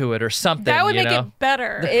bend to it or something. That would you make know? it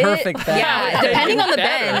better. Perfect bend. Yeah, depending on the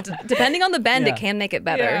Better. bend. Depending on the bend, Yeah. it can make it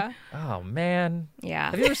better. Yeah. Oh man.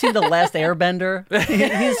 Yeah. Have you ever seen The Last Airbender?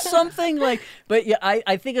 He's something like, but yeah,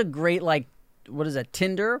 I think a great like, what is that?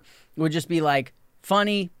 Tinder would just be like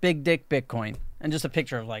funny big dick Bitcoin and just a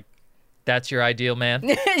picture of like. That's your ideal man.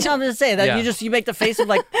 I'm just saying that Yeah. you make the face of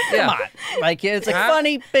like, Yeah. come on, like it's like Huh?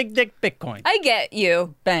 funny big dick Bitcoin. I get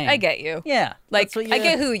you. Bang. I get you. Yeah, Like, that's what you I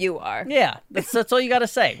get who you are. Yeah, that's all you got to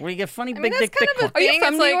say. Where you get funny big that's dick kind of Bitcoin. a Are you thing,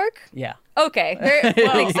 from it's New like- York? Yeah. Okay.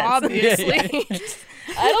 Well, Makes sense. obviously.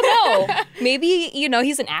 I don't know. Maybe,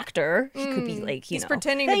 he's an actor. He could be like, He's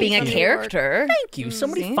pretending to be being a from New character. Thank you.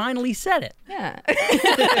 Somebody See? finally said it. Yeah.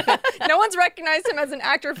 No one's recognized him as an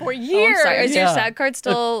actor for Oh, years. I'm sorry. Is your Yeah. SAG card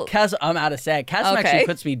still? Cass, I'm out of SAG. Cassim Okay. actually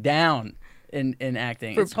puts me down in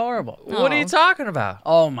acting. It's horrible. What are you talking about?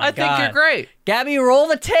 Oh my I god. think you're great. Gabby, roll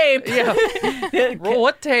the tape. Yeah. Roll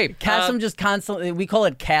what tape? Cassim just constantly, we call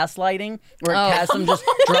it cast lighting, where Oh. Cassim just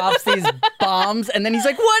drops these bombs and then he's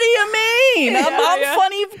like, what do you mean? I'm yeah.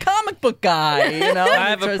 funny comic book guy, you know? I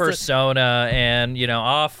have a Tries to- persona, and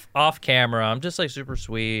off camera, I'm just like super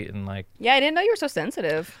sweet and like Yeah, I didn't know you were so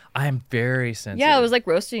sensitive. I'm very sensitive. Yeah, I was like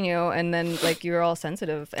roasting you, and then like you were all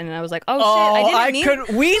sensitive, and I was like, oh Oh, shit, I didn't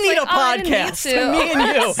mean. we need like, a oh, I didn't mean podcast, to. me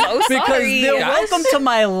and you, So because sorry. they're Guys. welcome to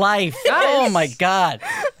my life. Oh my god,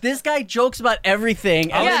 this guy jokes about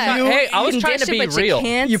everything, and Yeah. you, Hey, I was You can trying to dish it, be but real. You,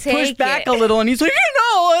 can't you push take back it. a little, and he's like,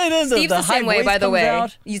 Steve's the high same way, voice by the comes way.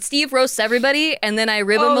 out. Steve roasts everybody, and then I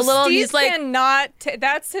rib him a little, and Steve he's like, cannot.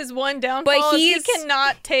 That's his one downfall. But is he's- he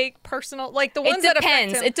cannot take personal, like the ones it that affect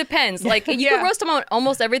depends. him. It depends. Like you Yeah. can roast him on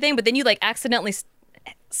almost everything, but then you like accidentally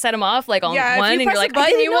set him off like on Yeah, if one, you and press you're a like, button, I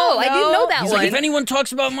didn't you know. won't I didn't know know. that He's one. like, if anyone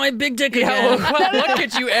talks about my big dick Yeah, again, what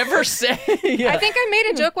could you ever say? I think I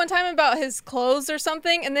made a joke one time about his clothes or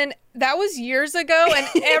something, and then that was years ago.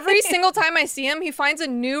 And every single time I see him, he finds a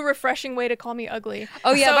new, refreshing way to call me ugly.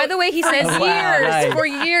 Oh yeah. So, By the way, he says Oh, wow, nice. for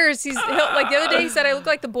years, he'll, like the other day, he said I look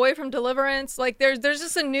like the boy from Deliverance. Like there's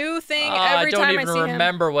just a new thing I every don't time even I see him.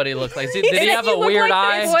 remember what he looked like. Did he have a looked weird like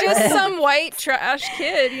eye? It's just some white trash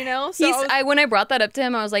kid, you know. So when I brought that up to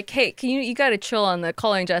him, I was like, hey, can you gotta chill on the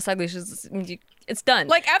calling Jess ugly. It's done.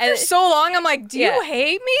 like after And- so long, I'm like, do Yeah. you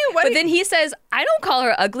hate me? What? But then he says, I don't call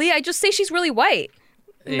her ugly. I just say she's really white.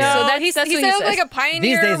 no, Yeah. So that's he what said he I look says. like a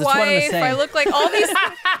pioneer days, it's one and the wife. same. I look like all these.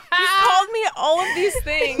 He's called me all of these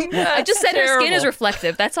things. I just said her skin is terrible.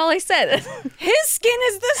 reflective. That's all I said. His skin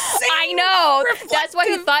is the same. I know. That's why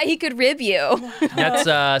he thought he could rib you.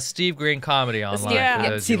 That's Steve Green comedy online. Yeah. for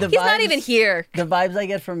those See, who- the He's not vibes- even here. The vibes I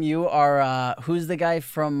get from you are who's the guy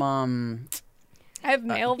from I have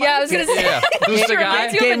male. Yeah, I was vibes. gonna say. yeah. Who's the guy?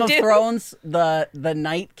 Reminds you of Game a of dude. Thrones, the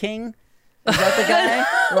Night King? Is that the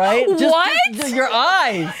guy? Right? What? Just your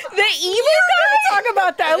eyes. The evil guy? Talk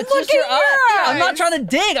about that. It's Look just at your your eyes. I'm not eyes. trying to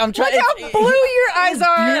dig. I'm trying. Look how blue your eyes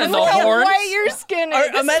are. And the Look how horns. white your skin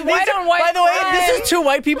is. This is white on white by the way, crime. this is two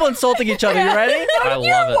white people insulting each other. You ready? I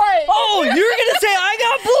love it. White. Oh, you're gonna say I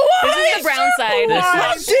got blue eyes? This is the brown side. This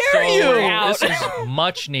How is dare so, you? This is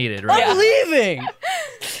much needed right I'm now. leaving.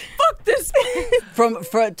 Fuck this.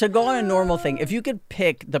 To go on a normal thing, if you could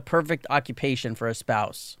pick the perfect occupation for a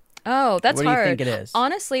spouse, Oh, that's What do you hard. think it is?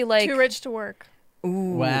 Honestly, like Too rich to work.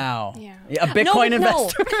 wow, Yeah. a Bitcoin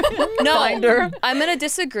investor. No, Finder. I'm gonna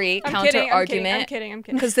disagree. I'm Counter kidding. I'm kidding. argument. I'm kidding. I'm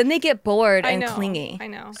kidding. Because then they get bored I and know. clingy. I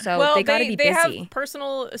know. So well, they gotta be they busy. have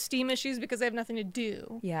personal esteem issues because they have nothing to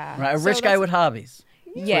do. Yeah. Right, a So rich guy that's- with hobbies.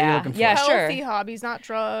 Yeah. looking for. Yeah. Sure. Healthy hobbies, not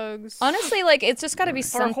drugs. Honestly, like it's just got to be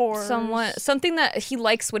whores. something that he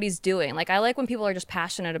likes what he's doing. Like I like when people are just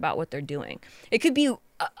passionate about what they're doing. It could be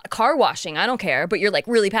car washing. I don't care, but you're like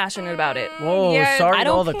really passionate about it. Whoa, Yeah, sorry I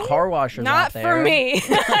to all don't the care. car washers not out there. for me.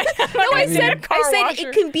 No, I said car I said washer.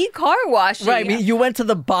 it can be car washing. Right, I mean, you went to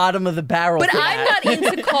the bottom of the barrel. but for I'm that. not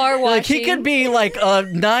into car washing. Like he could be like a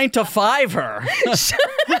 9 to 5-er.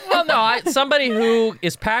 Well, no, somebody who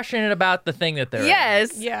is passionate about the thing that they're in.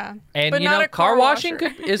 Yes. yeah. And but you not know, a car washing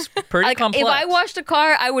washer. is pretty Like complex. if I washed a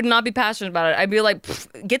car, I would not be passionate about it. I'd be like,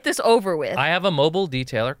 "Pfft, get this over with. I have a mobile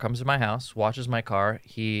detailer comes to my house, washes my car.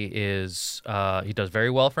 He is he does very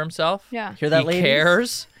well for himself. Yeah. Hear that, He ladies?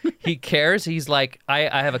 cares. He cares. He's like,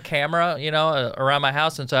 I have a camera, around my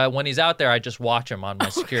house, and so when he's out there, I just watch him on my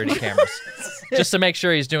security cameras, just to make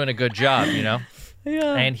sure he's doing a good job,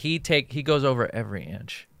 Yeah. And he goes over every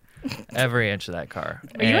inch of that car.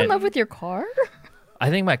 Are you in love with your car? I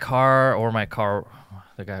think my car,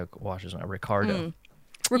 the guy who washes my Ricardo.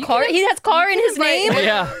 He has car in his name.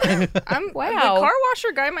 Yeah. Wow. The car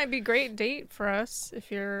washer guy might be a great date for us if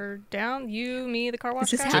you're down. You, me, the car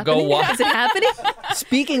washer Is this guy. To go happening? walk. Is it happening?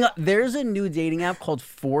 Speaking of, there's a new dating app called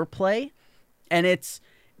Foreplay, and it's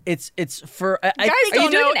for I Guys think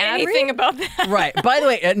don't doing know an ad read? anything about that. right. By the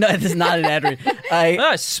way, no, this is not an ad read.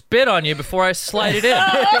 I spit on you before I slide it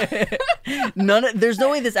in. There's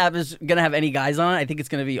no way this app is gonna have any guys on it. I think it's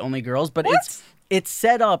gonna be only girls. But What? it's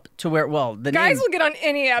set up to where the Guys name. will get on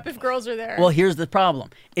any app if girls are there. Well, here's the problem.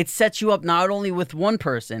 It sets you up not only with one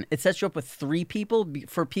person, it sets you up with 3 people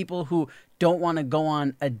for people who don't want to go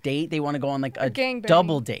on a date. They want to go on like a gangbang.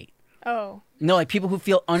 double date. oh. No, like people who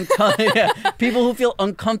feel people who feel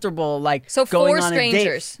uncomfortable, like So going 4 on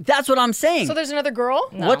strangers. a date. That's what I'm saying. So there's another girl?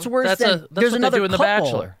 No. What's worse That's than that's there's what another they do in The couple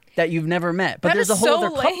Bachelor. that you've never met, but That there's is a whole so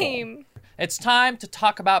other couple. lame. It's time to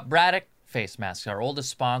talk about Braddock Face Masks, our oldest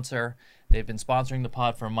sponsor. They've been sponsoring the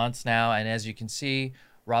pod for months now, and as you can see,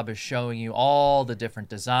 Rob is showing you all the different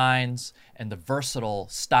designs and the versatile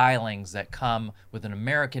stylings that come with an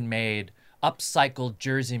American-made, upcycled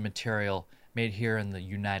jersey material made here in the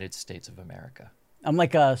United States of America. I'm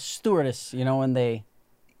like a stewardess, when they're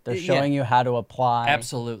showing you how to apply.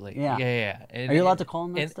 Absolutely. Yeah. Yeah. Are you allowed to call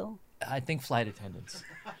them that still? I think flight attendants.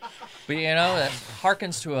 But that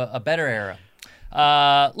harkens to a better era.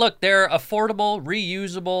 Look, they're affordable,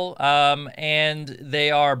 reusable, and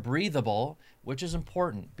they are breathable, which is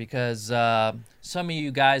important because some of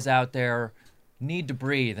you guys out there need to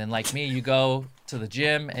breathe. And like me, you go to the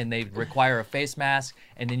gym and they require a face mask,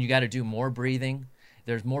 and then you got to do more breathing.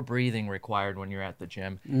 There's more breathing required when you're at the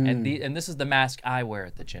gym. And this is the mask I wear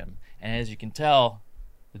at the gym. And as you can tell,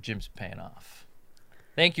 the gym's paying off.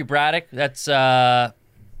 Thank you, Braddock. That's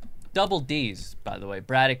double D's, by the way.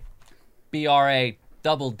 Braddock, BRADDOCK,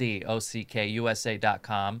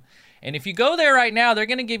 USA.com. And if you go there right now, they're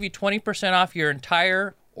going to give you 20% off your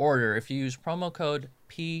entire order if you use promo code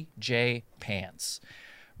PJPants.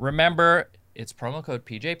 Remember, it's promo code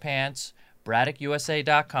PJPants,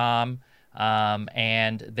 BraddockUSA.com,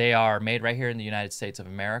 and they are made right here in the United States of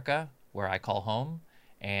America, where I call home.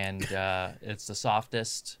 And it's the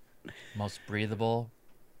softest, most breathable,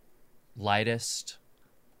 lightest,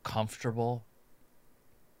 comfortable,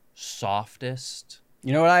 softest.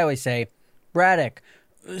 You know what I always say? Braddock,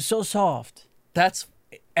 so soft. That's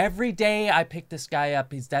every day I pick this guy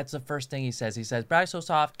up. That's the first thing he says. He says, Braddock, so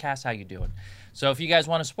soft. Cass, how you doing? So if you guys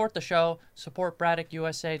want to support the show, support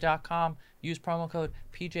BraddockUSA.com. Use promo code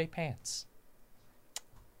PJPants.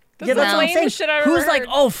 Yeah, that's what I'm saying. Shit I ever Who's like, heard.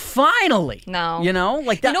 oh, finally? No.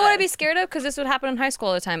 Like that. You know what I'd be scared of? Because this would happen in high school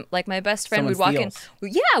all the time. Like my best friend would walk Someone in.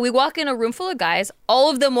 Yeah, we walk in a room full of guys.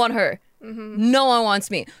 All of them want her. No one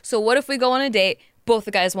wants me. So what if we go on a date? Both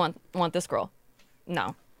the guys want this girl.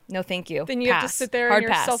 No, thank you. Then you have to Pass. sit there Hard and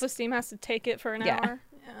your pass. self-esteem has to take it for an Yeah. hour.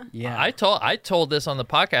 Yeah. I told this on the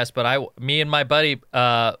podcast, but me and my buddy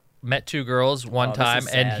met 2 girls one this time, is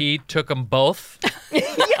and sad. he took them both. He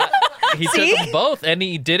took them both, and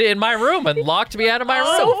he did it in my room and locked me out of my room.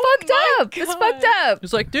 So fucked up. It's fucked up.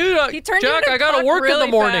 He's like, dude, He turned you Jack, into I gotta cuck work in really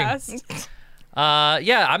the morning. fast.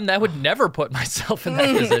 I would never put myself in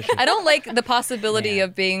that position. I don't like the possibility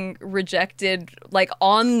of being rejected, like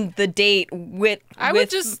on the date with. I with would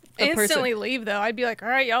just the instantly person. leave though. I'd be like, all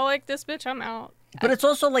right, y'all like this bitch? I'm out. But it's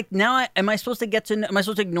also like now, am I supposed to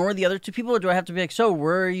ignore the other 2 people, or do I have to be like, so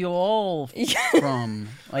where are you all from?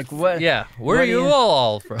 Like what? Yeah, where what are do you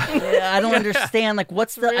all from? Yeah, I don't understand. Like,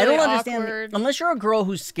 what's the? I really don't understand. awkward. Unless you're a girl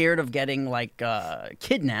who's scared of getting like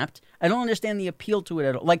kidnapped, I don't understand the appeal to it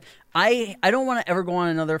at all. Like, I don't want to ever go on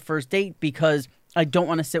another first date because I don't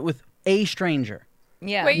want to sit with a stranger.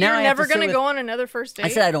 Yeah. Wait, Now you're I have to never sit gonna with- go on another first date? I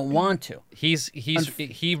said I don't want to.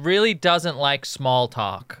 He really doesn't like small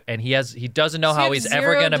talk, and he doesn't know So you how have he's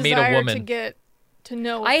ever zero gonna meet a desire woman. To get to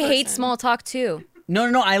know. a I hate person. small talk too.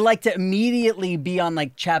 No. I like to immediately be on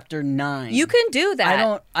like chapter 9. You can do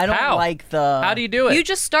that. I don't How? like the. How do you do it? You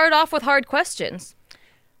just start off with hard questions.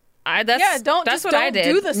 That's Just what I don't did.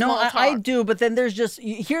 do the No, small talk. I do, but then there's just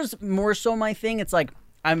here's more so my thing. It's like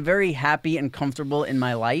I'm very happy and comfortable in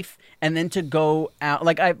my life, and then to go out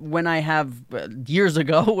like years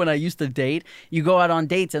ago when I used to date, you go out on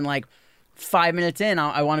dates and like 5 minutes in,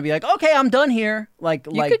 I want to be like, okay, I'm done here. Like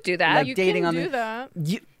You could do that. Like You dating can on do the.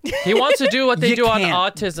 that. He wants to do what they You do on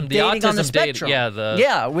can't. autism. The Dating on the autism date. spectrum.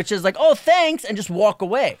 Yeah. Which is like, oh, thanks, and just walk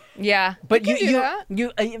away. Yeah. But You can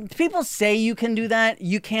do that. people say you can do that.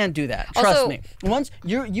 You can't do that. Trust Also- me. Once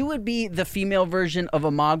you would be the female version of a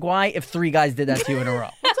Mogwai if 3 guys did that to you in a row.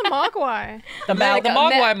 What's a mogwai? About The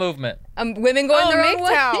Mogwai movement. Women going their own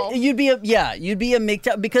way. MGTOW. you'd be a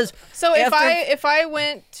MGTOW because So if after- if I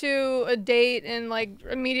went to a date and like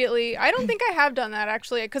immediately, I don't think I have done that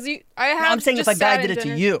actually, because I have. I'm saying if just a guy sat did at it to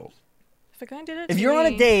dinner- you. If a guy did it, If to you're on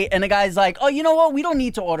a me- date and a guy's like, oh, you know what? We don't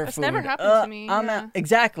need to order That's food. never happened to me, yeah.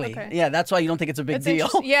 Exactly. Okay. Yeah, that's why you don't think it's a big That's deal.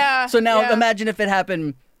 interest- yeah, So now yeah. imagine if it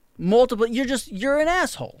happened multiple. You're an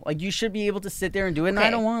asshole. Like you should be able to sit there and do it, and I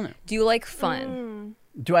Okay. don't want it. Do you like fun?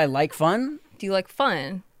 Do I like fun? Do you like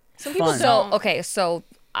fun? Some people Fun. So don't. okay, so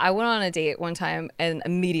I went on a date one time, and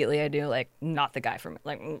immediately I knew like not the guy for me.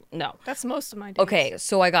 Like no. That's most of my dates. Okay,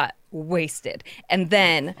 so I got wasted, and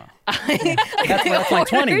then That's my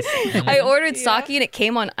 20s. I ordered sake, and it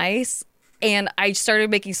came on ice. And I started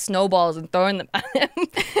making snowballs and throwing them at him,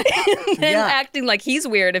 and then Yeah. acting like he's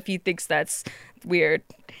weird if he thinks that's weird.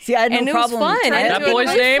 See, I had no And it was problem. fun. I I had, had That to do boy's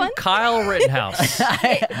it. name, Fun. Kyle Rittenhouse.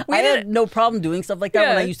 I had no problem doing stuff like that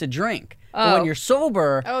when I Yeah. used to drink. But when Oh. you're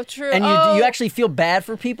sober, Oh, true. and you Oh. actually feel bad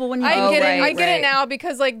for people when you I do get that. it. I get right. it now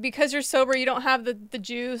because you're sober, you don't have the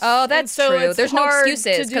juice. Oh, and that's so true. it's There's no hard excuses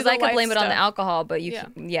to do because the I could life blame it on the stuff. alcohol, but you, Yeah.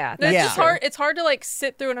 can, yeah, It's Yeah. just hard. It's hard to like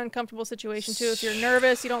sit through an uncomfortable situation too. If you're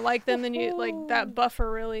nervous, you don't like them, then you like that buffer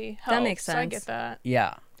really helps. That makes So I sense. get that.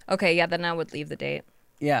 Yeah, Okay, yeah, then I would leave the date.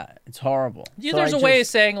 yeah, it's horrible. Yeah, So there's I a way of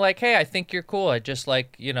just- saying like, "Hey, I think you're cool. I just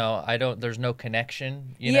like, I don't. There's no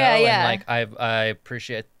connection, Yeah, know. yeah. And like, I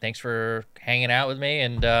appreciate. Thanks for hanging out with me,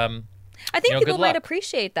 and I think You know, good people might luck.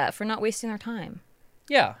 appreciate that for not wasting their time.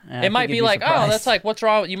 yeah, Yeah, I it might think be you'd be like, oh, surprised. that's like, what's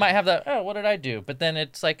wrong? You might have that. Oh, what did I do? But then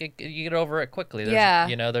it's like you get over it quickly. There's,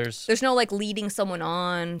 Yeah. there's. There's no like leading someone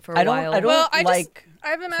on for a I don't. while. I don't Well, I like.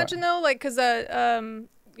 I've imagined though, like, because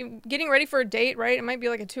getting ready for a date, right? It might be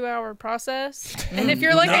like a 2-hour process. And if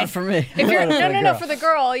you're like, Not for me. if you're Not for the no, girl. for the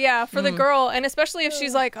girl, yeah, for the girl, and especially if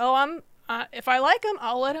she's like, oh, if I like him,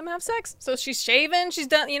 I'll let him have sex. So she's shaven, she's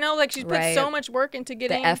done, like she's put Right. so much work into the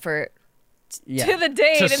getting effort. Yeah. to the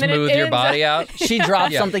date, to and then it smooth your ends body up- out. She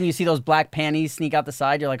drops Yeah. something. You see those black panties sneak out the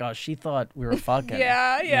side. You're like, oh, she thought we were fucking.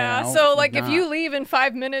 Yeah, yeah. You know? So like, if Nah. you leave in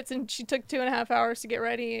 5 minutes and she took 2.5 hours to get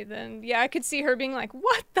ready, then yeah, I could see her being like,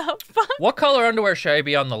 "What the fuck?" What color underwear should I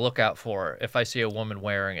be on the lookout for if I see a woman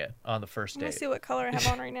wearing it on the first Let me date? see what color I have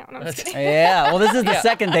on right now. No, I'm just kidding. Yeah. Well, this is the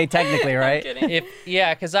second date technically, right?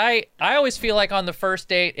 Because I always feel like on the first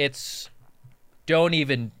date it's don't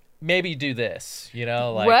even maybe do this,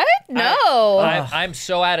 like What? No. I'm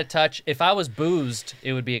so out of touch. If I was boozed,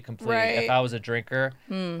 it would be a complete. Right. If I was a drinker,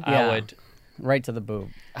 Yeah. I would. Right to the boob.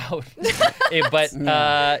 I would but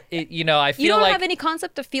I feel you don't like have any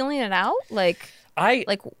concept of feeling it out? Like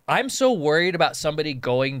I'm so worried about somebody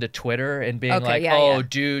going to Twitter and being Okay, like, yeah, "Oh, yeah.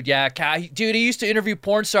 dude, dude, he used to interview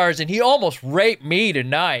porn stars and he almost raped me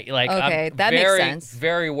tonight." Like, Okay, I'm that makes very, sense.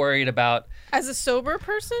 very worried about. As a sober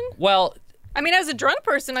person, Well, I mean, as a drunk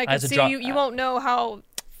person, I can As a see drunk- you won't know how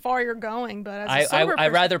far you're going, but as a I sober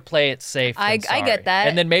person, rather play it safe. Than I sorry. get that.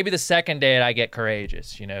 And then maybe the second date I get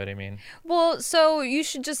courageous. You know what I mean? well, so you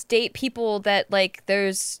should just date people that like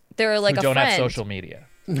they're like Who a don't friend. have social media.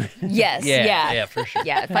 Yes. Yeah, Yeah. for sure.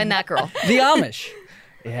 Yeah. Find that girl. The Amish.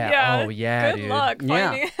 Yeah. yeah. Oh yeah, Good dude. luck Yeah.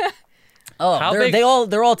 finding. Oh, How they're, big-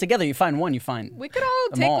 they're all together. You find one, you find. We could all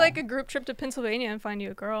Them take all. like a group trip to Pennsylvania and find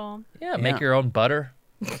you a girl. Yeah, make Yeah. your own butter.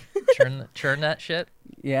 churn that shit.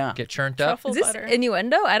 Yeah. Get churned up. Truffle Is this butter.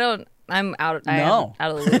 innuendo? I'm out. I No. am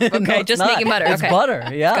out of the loop. Okay, No, it's just not. making butter. It's Okay. butter.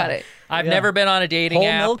 Yeah. Got it. I've Yeah. never been on a dating Whole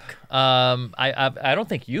app. milk? I don't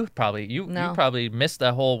think you probably you No. probably missed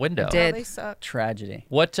that whole window. did. Oh, they suck. Tragedy.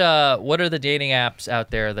 What are the dating apps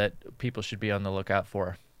out there that people should be on the lookout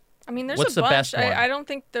for? I mean, there's What's a the bunch. best one? I don't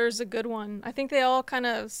think there's a good one. I think they all kind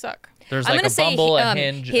of suck. There's I'm like gonna a say Bumble and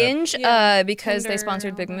Hinge. Hinge. Yeah, Because they Tinder,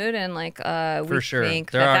 sponsored all Big that. Mood and like For we sure.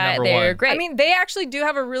 think They're our that number they're one. great. I mean, they actually do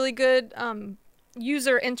have a really good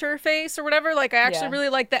user interface or whatever. Like, I actually Yeah. really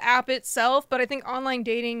like the app itself, but I think online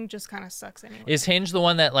dating just kind of sucks anyway. Is Hinge the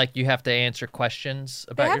one that like you have to answer questions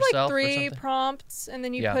They about have yourself like or 3 something? prompts, and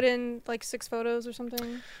then you Yeah. put in like 6 photos or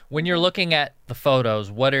something. When you're looking at the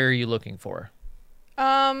photos, what are you looking for?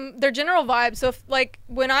 Their general vibe. So if, like,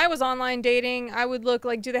 when I was online dating, I would look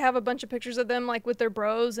like, do they have a bunch of pictures of them like with their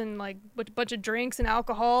bros and like with a bunch of drinks and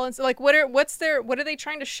alcohol, and so like what are they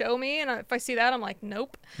trying to show me? And if I see that, I'm like,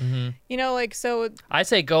 nope. Mm-hmm. Like, so I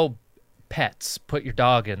say go pets. Put your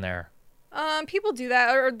dog in there. People do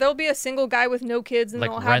that, or there'll be a single guy with no kids, and Like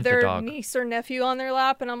they'll rent have the their dog. niece or nephew on their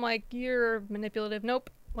lap, and I'm like, you're manipulative. Nope.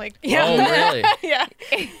 Like, Oh, really? yeah.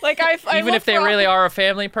 Like I Even look if they for all- really are a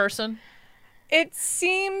family person? It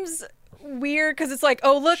seems weird because it's like,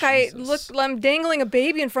 oh look, I'm dangling a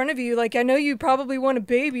baby in front of you. Like, I know you probably want a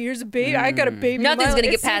baby. Here's a baby. I got a baby. in Nothing's my gonna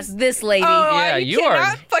life. get It past seems- this lady. Oh, Yeah, you you are-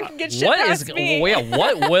 cannot fucking get shit What past is me.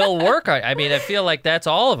 what will work? I mean, I feel like that's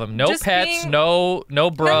all of them. No Just pets, being- no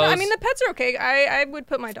bros. No, I mean, the pets are okay. I would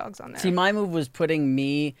put my dogs on there. See, my move was putting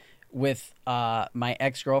me with my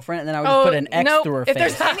ex-girlfriend, and then I would just put an X no, through her if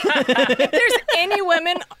face. if there's any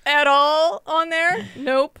women at all on there,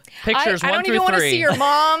 nope. Pictures I 1 don't through even want to 3. see your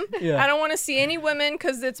mom. Yeah. I don't want to see any women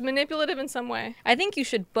because it's manipulative in some way. I think you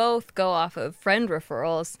should both go off of friend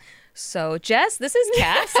referrals. So, Jess, this is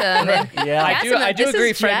Cassim. and Yeah. I Cassim, do this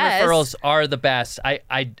agree. is Friend Jess. referrals are the best.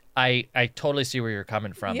 I totally see where you're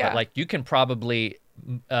coming from, Yeah. but like you can probably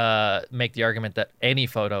make the argument that any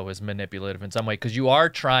photo is manipulative in some way because you are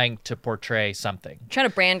trying to portray something. Trying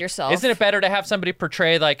to brand yourself. Isn't it better to have somebody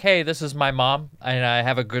portray like, hey, this is my mom and I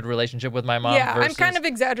have a good relationship with my mom? Yeah, versus... I'm kind of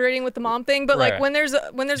exaggerating with the mom thing, but Right. like when there's a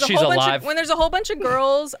She's whole alive. bunch of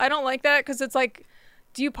girls, I don't like that because it's like,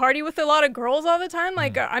 do you party with a lot of girls all the time?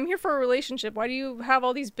 Like, I'm here for a relationship. Why do you have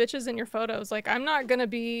all these bitches in your photos? Like, I'm not gonna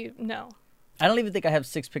be no. I don't even think I have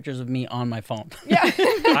 6 pictures of me on my phone. Yeah,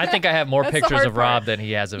 I think I have more That's the pictures hard of Rob part. than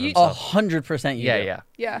he has of You- himself. 100% you Yeah, do. yeah.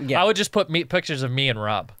 yeah. Yeah. I would just put pictures of me and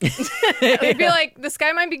Rob. It'd be like, this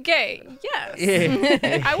guy might be gay.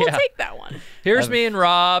 Yes, I will Yeah. take that one. Here's me and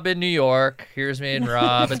Rob in New York. Here's me and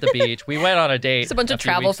Rob at the beach. We went on a date. It's a bunch of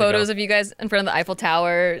few travel weeks ago. photos of you guys in front of the Eiffel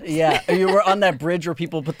Tower. Yeah, you were on that bridge where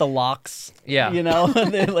people put the locks. Yeah. You know,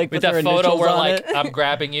 and they like With put their that photo initials where on like it. I'm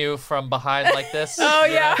grabbing you from behind like this. Oh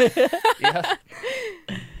yeah, Yeah.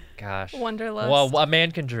 Gosh. Wanderlust. Well, a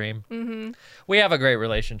man can dream. Mm-hmm. We have a great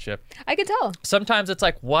relationship. I could tell. Sometimes it's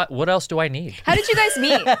like, what else do I need? How did you guys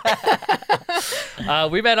meet?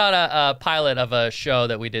 We met on a pilot of a show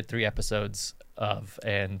that we did 3 episodes of,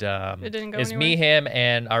 and It didn't go it's me, anywhere? him,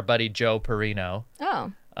 and our buddy Joe Perino.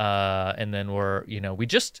 Oh, And then we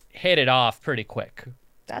just hit it off pretty quick.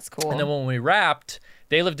 that's cool. And then when we wrapped,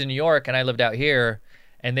 they lived in New York and I lived out here.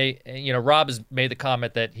 And Rob has made the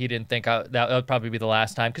comment that he didn't think that would probably be the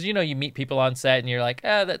last time. Because, you meet people on set and you're like,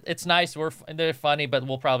 it's nice. They're funny, but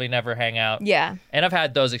we'll probably never hang out. Yeah. And I've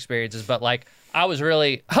had those experiences. But, like, I was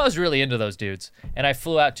really into those dudes. And I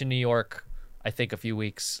flew out to New York, I think, a few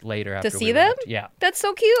weeks later after see we them? wrapped. Yeah. That's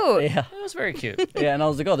so cute. Yeah, It was very cute. yeah, and I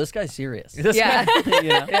was like, oh, this guy's serious. Yeah. You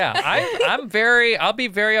know? Yeah. I'll be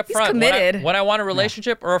very upfront. committed. When I want a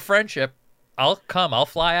relationship or a friendship, I'll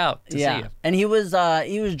fly out to see you. And he was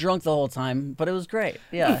drunk the whole time, but it was great.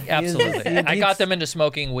 Yeah, Absolutely. I got them into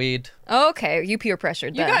smoking weed. Okay, you peer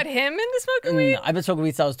pressured You them. got him into smoking weed. I've been smoking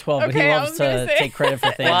weed since I was 12, but he Okay, I loves was gonna to say. take credit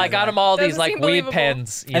for things. Well, I got him all these Doesn't like seem weed believable.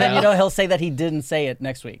 pens. And then he'll say that he didn't say it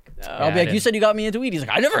next week. I'll I be like, you didn't. said you got me into weed. He's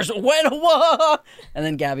like, I never went. Whoa. And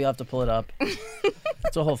then Gabby will have to pull it up.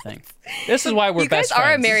 It's a whole thing. This is why we're You guys best are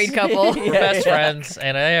friends. a married couple. We're best friends,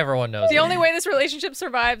 and everyone knows The it. only way this relationship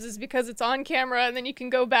survives is because it's on camera, and then you can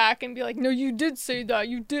go back and be like, "No, you did say that.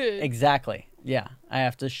 You did." Exactly. Yeah, I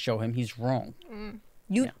have to show him he's wrong.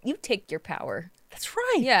 You take your power. That's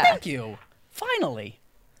right. Yeah. Thank you. Finally.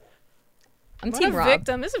 I'm What Team a Rob.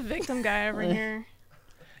 victim. There's a victim guy over here.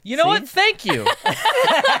 You know See? what? Thank you.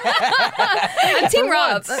 I'm Team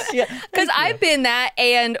Rob. Yeah. Because I've been that,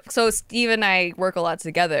 and so Steve and I work a lot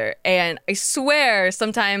together, and I swear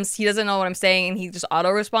sometimes he doesn't know what I'm saying, and he just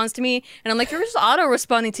auto-responds to me, and I'm like, you're just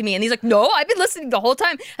auto-responding to me, and he's like, no, I've been listening the whole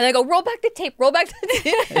time, and I go, roll back the tape, roll back the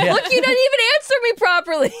tape. Look, you didn't even answer me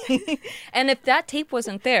properly. And if that tape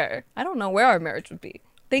wasn't there, I don't know where our marriage would be.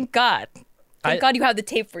 Thank God. Thank God you have the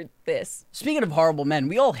tape for this. Speaking of horrible men,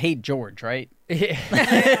 we all hate George, right? They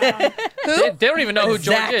don't even know who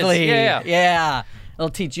George is. Yeah. Yeah. It'll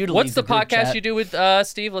teach you to What's leave the group podcast chat. you do with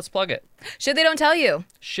Steve? Let's plug it. Shit, they don't tell you.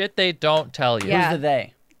 Shit they don't tell you. Yeah. Who's the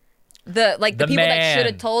they? The The people that man. should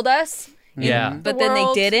have told us, Yeah. but The then they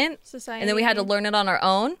world, didn't, society. and then we had to learn it on our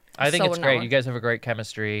own. I think So it's now great. we're- You guys have a great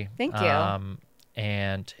chemistry. Thank you.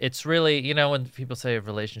 And it's really, when people say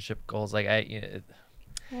relationship goals, like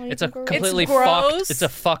it's a think we're- completely It's fucked. gross, It's a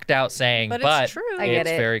fucked out saying, but but it's true. I get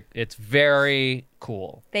it. It's very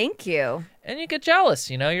cool. Thank you. And you get jealous.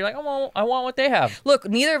 You're like, I want what they have. Look,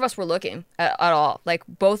 neither of us were looking at all. Like,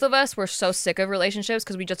 both of us were so sick of relationships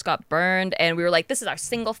because we just got burned, and we were like, this is our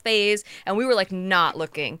single phase, and we were like not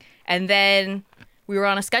looking. And then we were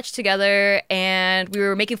on a sketch together, and we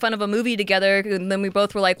were making fun of a movie together, and then we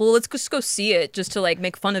both were like, well, let's just go see it just to like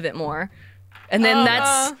make fun of it more. And then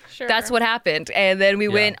Sure. that's what happened. And then we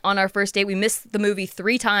went on our first date. We missed the movie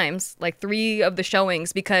 3 times, like 3 of the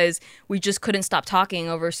showings, because we just couldn't stop talking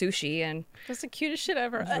over sushi, and That's the cutest shit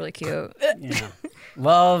ever. it was really cute. Yeah.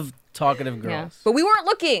 Love talkative girls. Yeah. But we weren't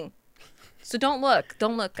looking. So don't look,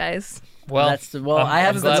 guys. Well, I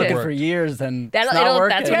haven't been glad it looking worked. for years, and That'll- it's not it'll-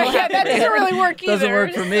 working. that's what'll Yeah, that doesn't really work either. Doesn't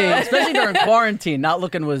work for me, especially during quarantine. Not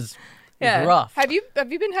looking was Yeah. rough. Have you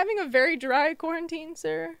been having a very dry quarantine,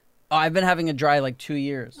 sir? Oh, I've been having a dry like 2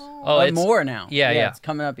 years. Oh, But it's more now. yeah. It's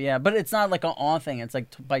coming up. Yeah, but it's not like an on thing. It's like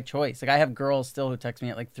by choice. Like I have girls still who text me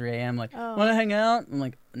at like 3 a.m. like, want to hang out? I'm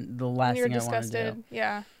like, the last And you're thing I want to disgusted. do.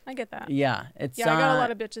 Yeah, I get that. Yeah, it's. Yeah, I got a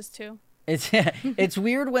lot of bitches too. It's it's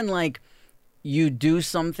weird when like you do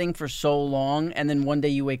something for so long and then one day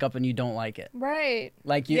you wake up and you don't like it. Right.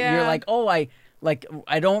 Like you're Yeah. like, oh, I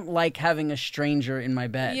don't like having a stranger in my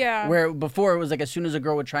bed. Yeah. Where before it was like as soon as a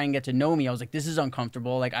girl would try and get to know me, I was like, this is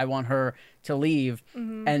uncomfortable. Like I want her to leave.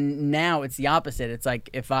 Mm-hmm. And now it's the opposite. It's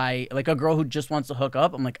like if I like a girl who just wants to hook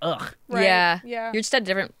up, I'm like, ugh. Right. Yeah. Yeah. You're just at a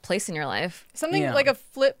different place in your life. Something Yeah. like a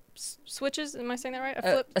flip switches. Am I saying that right? A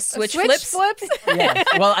flip. a switch switch flips? flips. Yeah.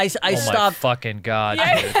 Well, I Oh my stopped. fucking god,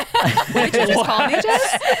 dude. What did you just call me,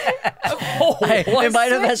 Jess? It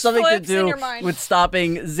might have had Switch something to flips in do your mind. with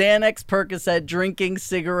stopping Xanax, Percocet, drinking,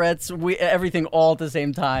 cigarettes, everything all at the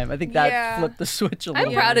same time. I think that Yeah. flipped the switch a little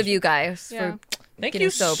I'm bit. proud of you guys Yeah. for Thank getting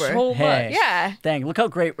you sober. so much. Hey. Yeah. Dang, look how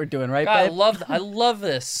great we're doing, right, God, I babe? love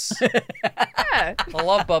this. Yeah. I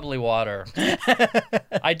love bubbly water.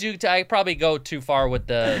 I probably go too far with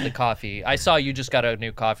the coffee. I saw you just got a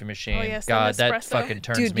new coffee machine. Oh, yes, God, an that espresso. fucking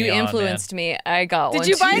turns Dude, me you on, influenced me. I got one. Did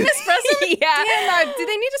you buy too. an espresso? Yeah. Damn, did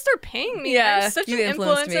they need to start paying me? Yeah, I'm such you an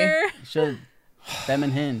influenced me. influencer. Should them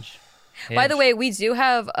and Hinge. man. By the way, we do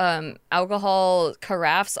have alcohol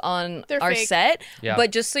carafes on They're our fake. set. Yeah.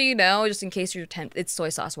 But just so you know, just in case you're tempted, it's soy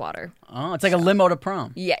sauce water. Oh, it's like a limo to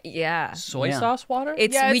prom. Yeah, yeah. soy Yeah. sauce water.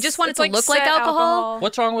 It's Yeah, we just want it it's to look like set alcohol.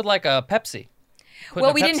 What's wrong with like a Pepsi? Putting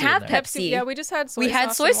Well, a we didn't Pepsi in have there. Pepsi. Yeah, we just had soy We sauce.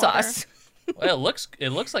 had soy and water. sauce. Well, it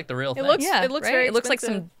looks like the real thing. looks- Yeah, It looks right? very It looks like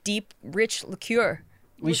expensive. some deep, rich liqueur.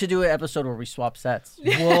 We should do an episode where we swap sets. Whoa,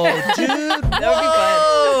 dude. That would be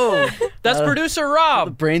fun. Whoa. That's producer The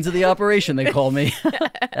Rob. brains of the operation, they call me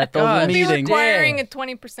at the God. Be meeting. requiring a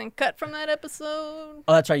 20% cut from that episode.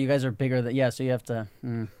 Oh, that's right. You guys are bigger than so you have to.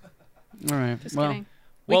 All right. Just well, kidding.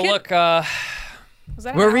 Well, could- look, Was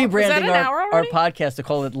that we're an hour? Was that rebranding an hour our already? podcast to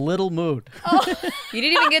call it Little Mood. You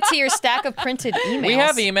didn't even get to your stack of printed emails. we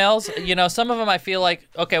have emails. You know, some of them I feel like,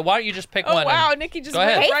 okay, why don't you just pick Oh one? wow, and- Nikki just Go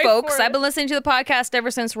went ahead. Hey, right folks, for it. I've been listening to the podcast ever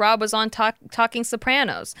since Rob was on Talking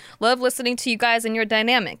Sopranos. Love listening to you guys and your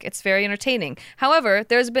dynamic. It's very entertaining. However,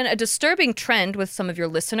 there's been a disturbing trend with some of your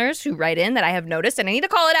listeners who write in that I have noticed, and I need to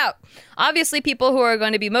call it out. Obviously, people who are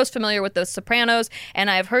going to be most familiar with The Sopranos, and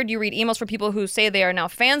I've heard you read emails from people who say they are now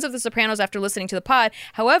fans of The Sopranos after listening to the pod.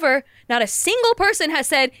 However, not a single person has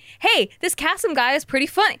said, "Hey, this Cassim guy is pretty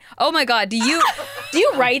funny." Oh my God, do you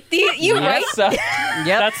write the write?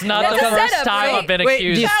 That's not That's the a first setup, time right? I've been Wait,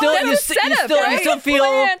 do accused. you still was you, a st- you setup, still you right? still feel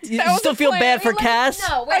Planned. you That was still a feel plan. bad for You like- Cass?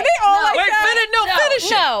 No, wait, Are they all like Wait, that? finish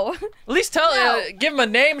it. No. At least tell, No. give him a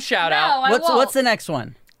name shout No, out. I What's won't. the next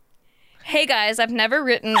one? Hey guys, I've never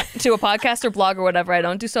written to a podcast or blog or whatever. I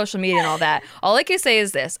don't do social media and all that. All I can say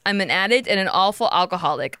is this: I'm an addict and an awful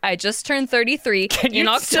alcoholic. I just turned 33 in You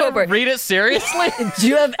October. Read it seriously. Do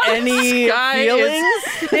you have any Guy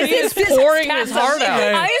feelings? He is pouring his heart out.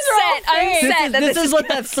 I'm set. I'm set. that This is what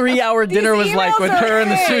that 3-hour dinner was like with emails are her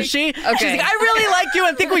and the fake. sushi. Okay. She's like, I really like you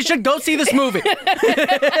and think we should go see this movie.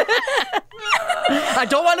 I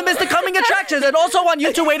don't want to miss the coming attractions and also want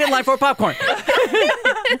you to wait in line for popcorn.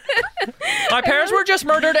 My parents were just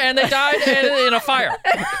murdered and they died in a fire.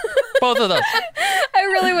 Both of those. I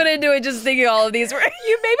really went into it just thinking all of these were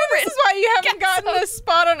you maybe This is why you haven't gotten a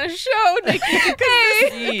spot on a show, Nikki. Because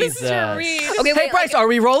this is your read. Okay, Hey, wait. Bryce, are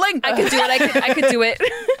we rolling? I could do it. I could do it.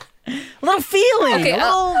 A little feeling. Okay, a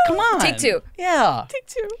little, come on. take two. Yeah. Take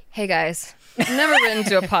two. Hey guys, I've never written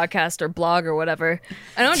to a podcast or blog or whatever.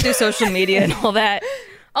 I don't do social media and all that.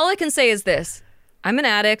 All I can say is this: I'm an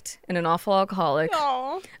addict and an awful alcoholic.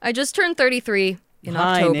 Aw. I just turned 33 in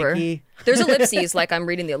Hi, October. Nikki. There's ellipses, like I'm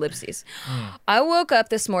reading the ellipses. I woke up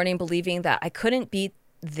this morning believing that I couldn't beat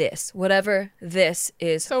this, whatever this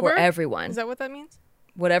is Sober? for everyone. Is that what that means?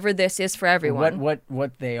 Whatever this is for everyone. What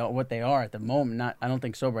they are at the moment. Not, I don't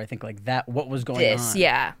think sober. I think like that. What was going This, on?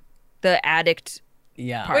 yeah. The addict.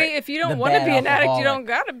 Yeah. Part. Wait, if you The don't want to bad be an addict, alcoholic. you don't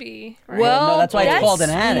gotta be. Right? Well, no, that's why it's called an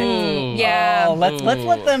addict. Yeah. Oh, let's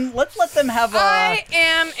let them have a. I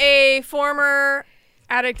am a former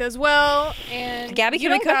addict as well, and Gabby, you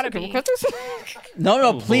can don't we gotta cut be.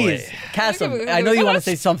 No, please. Cassim, I know you want to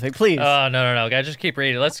say something. Please. Oh no, guys, just keep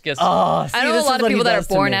reading. Let's get. Oh, see, I know this a is lot of what he people that are does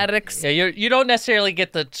to born me. addicts. Yeah, you don't necessarily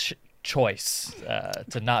get the choice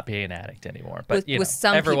to not be an addict anymore, but With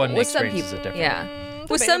some everyone people. With some experiences it people. differently. Yeah.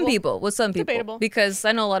 With some people. Debatable. Because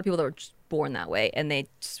I know a lot of people that were just born that way and they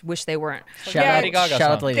just wish they weren't. Shout Yeah, out, Lady Gaga shout out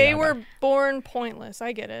to song. Lady They Gaga. were born pointless.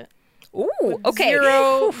 I get it. Ooh, okay.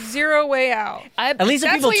 Zero way out. I, At least if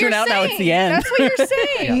That's people what tune you're out now, it's saying. the end. That's what you're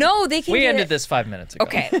saying. no, they can We get ended it. this 5 minutes ago.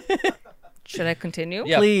 Okay. Should I continue?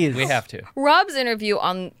 Yeah, Please. we have to. Rob's interview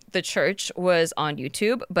on the church was on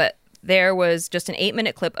YouTube, but there was just an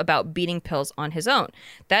 8-minute clip about beating pills on his own.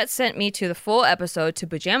 That sent me to the full episode to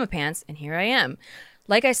Pajama Pants, and here I am.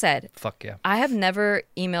 Like I said, Fuck yeah. I have never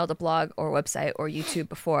emailed a blog or website or YouTube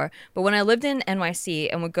before, but when I lived in NYC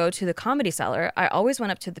and would go to the Comedy Cellar, I always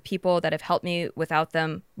went up to the people that have helped me without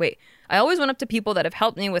them. I always went up to people that have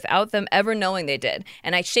helped me without them ever knowing they did.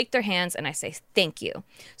 And I shake their hands and I say, thank you.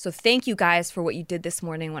 So thank you guys for what you did this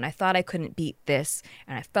morning when I thought I couldn't beat this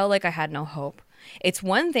and I felt like I had no hope. It's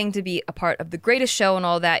one thing to be a part of the greatest show and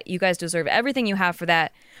all that. You guys deserve everything you have for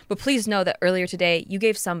that. But please know that earlier today, you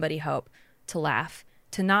gave somebody hope to laugh,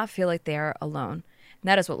 to not feel like they are alone. And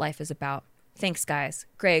that is what life is about. Thanks, guys.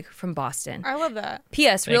 Greg from Boston. I love that.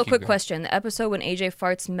 P.S. Thank Real you, quick Greg. question. The episode when AJ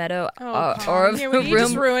farts Meadow Oh, come or on. Here, you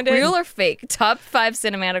just ruined it. real or fake? Top 5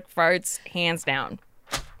 cinematic farts, hands down.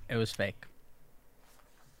 It was fake.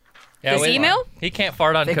 Yeah, This email? He can't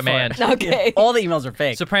fart on Fake command. fart. Okay. All the emails are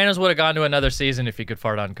fake. Sopranos would have gone to another season if he could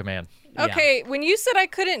fart on command. Okay, when you said I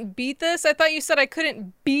couldn't beat this, I thought you said I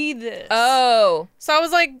couldn't be this. Oh. So I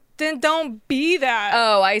was like, then don't be that.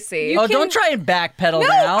 Oh, I see. Oh, don't try and backpedal No,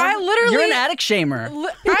 now. I literally- You're an addict shamer. I'm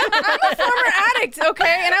a former addict,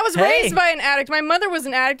 okay? And I was Hey. raised by an addict. My mother was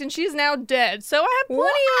an addict, and she's now dead. So I have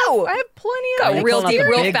plenty Wow. of. I have plenty Got of. real pulling out deep, the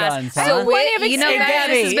real big fast. guns, So, huh? Plenty of you know, Hey, guys,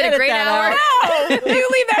 Gabby, this has been a edit great that hour. out. No, you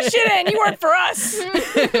leave that shit in. You work for us.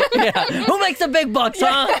 Yeah. Who makes the big bucks,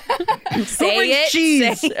 huh? Who Say brings it.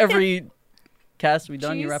 cheese Say it. every cast? We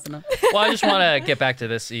done? You Cheese. wrapping up? Well, I just want to get back to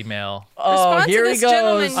this email. Oh, Respond to here he this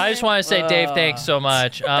gentleman. goes. I just want to say, Dave, thanks so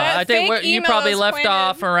much. I think fake you email probably is left pointed.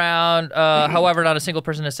 off around. However, not a single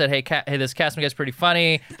person has said, "Hey, this Cassim guy's pretty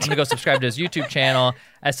funny. I'm gonna go subscribe to his YouTube channel."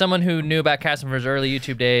 As someone who knew about Cassim from his early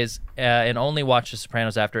YouTube days and only watched The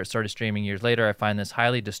Sopranos after it started streaming years later, I find this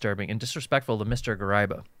highly disturbing and disrespectful to Mr.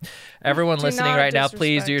 Garaiba. Everyone Do listening not right now,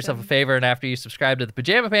 please disrespect do yourself a him. favor, and after you subscribe to the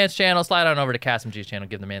Pajama Pants channel, slide on over to Cassim G's channel.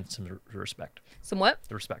 Give the man some respect. Some what?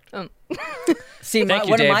 The respect. See, Thank you,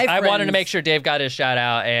 one Dave. of my I wanted to friends- make sure Dave got his shout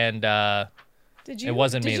out, and Did you? It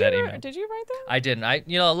wasn't did me you that write- emailed. Did you write that? I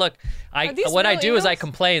didn't. Look, Are these what I real do is I emails?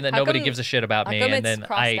 complain that How nobody come- gives a shit about How me, come and it's then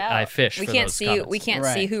crossed out? I fish We for can't those see. comments. We can't see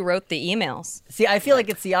Right. who wrote the emails. See, I feel like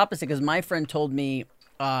it's the opposite because my friend told me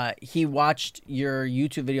he watched your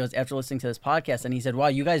YouTube videos after listening to this podcast, and he said, "Wow,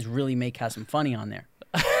 you guys really make Cassim funny on there."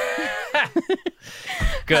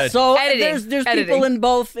 Good. So Editing. there's Editing. people in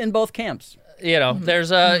both camps.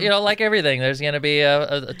 There's like everything. There's gonna be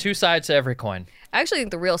a two sides to every coin. I actually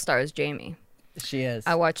think the real star is Jamie. She is.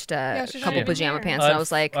 I watched a she's couple not even Pajama here. Pants, and I was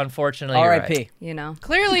like, unfortunately, you're R.I.P. right. you know,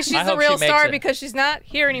 Clearly, she's I the hope real she makes star it. because she's not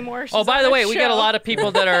here anymore. She's Oh, by on the our way, we got a show. lot of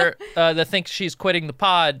people that are that think she's quitting the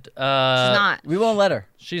pod. she's not. We won't let her.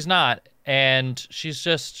 She's not, and she's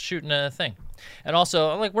just shooting a thing. And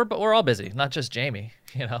also, like we're all busy, not just Jamie.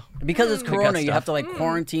 Because it's got Corona, you stuff. have to like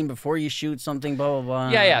quarantine before you shoot something. Blah blah blah.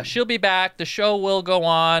 Yeah. She'll be back. The show will go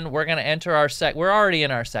on. We're gonna enter our We're already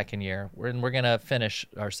in our second year. We're gonna finish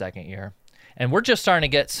our second year, and we're just starting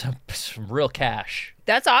to get some real cash.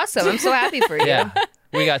 That's awesome. I'm so happy for you. Yeah,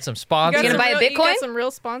 we got some You sponsors. got gonna some buy a real- You Bitcoin? got some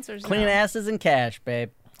real sponsors. Clean now. asses and cash, babe.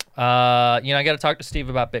 I got to talk to Steve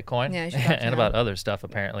about Bitcoin Yeah, you should talk to and him. about other stuff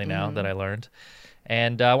apparently now that I learned.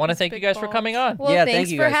 And I want to thank you big guys for balls. coming on. Well, Yeah, thanks thank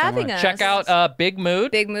you for guys so having much. us. Check out Big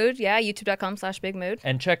Mood Big Mood. Yeah, youtube.com/Big Mood.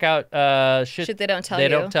 and check out Shit They Don't Tell They You.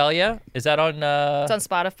 Don't Tell You. Is that on? It's on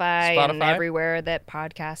Spotify, and Spotify? everywhere that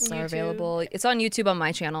podcasts are YouTube. available. It's on YouTube on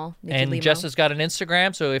my channel. Nikki and Limo. Jess has got an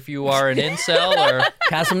Instagram, so if you are an incel or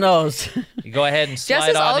Cassim knows. you go ahead and slide Jess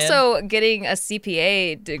is on in. also getting a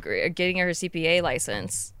CPA degree, getting her CPA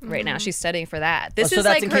license right now. She's studying for that. This so is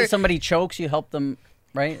that's like in her case somebody chokes, you help them,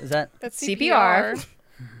 right? Is that? That's CPR. CPR.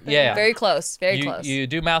 Yeah. very close, very you, close. You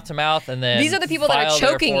do mouth to mouth, and then These are the people that file are their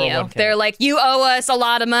choking you. 401k. They're like, you owe us a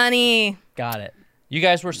lot of money. Got it. You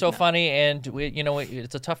guys were so funny, and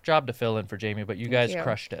it's a tough job to fill in for Jamie, but you guys you.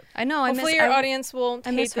 crushed it. I know. I Hopefully, miss your I- audience won't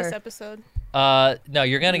I hate miss this her. episode. No,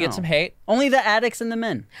 you're gonna No. get some hate. Only the addicts and the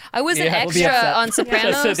men. I was an Yeah, we'll be extra upset. on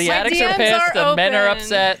Sopranos. So the My addicts are DMs pissed. are The men are open.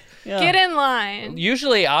 upset. Yeah. Get in line.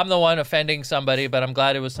 Usually, I'm the one offending somebody, but I'm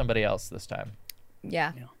glad it was somebody else this time.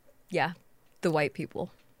 Yeah. The white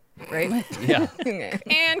people, right? Yeah.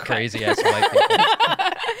 And Crazy ass white people.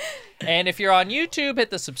 And if you're on YouTube, hit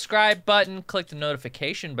the subscribe button, click the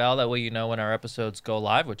notification bell. That way you know when our episodes go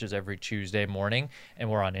live, which is every Tuesday morning. And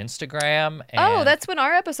we're on Instagram. And That's when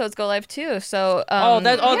our episodes go live too. So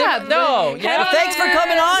Thanks for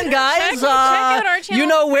coming on, guys. Check out our channel. You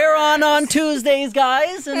know we're on Tuesdays,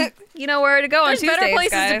 guys. And you know where to go on There's Tuesdays, better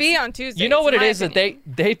places guys. to be on Tuesdays. You know what in it my is that opinion.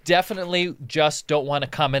 they definitely just don't want to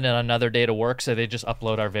come in on another day to work, so they just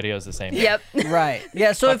upload our videos the same day. Yep. right,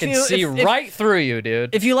 yeah. So I if can you see right through you,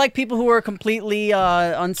 dude. if you like people who are completely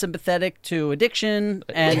unsympathetic to addiction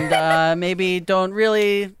and maybe don't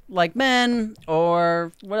really like men,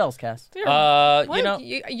 or what else, Cass? What? You know,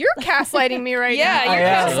 You're gaslighting me right Yeah, now. you're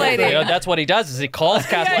gaslighting. You know, that's what he does. Is he calls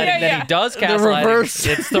gaslighting, yeah. then he does gaslighting. reverse.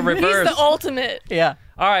 It's the reverse. He's the ultimate. Yeah.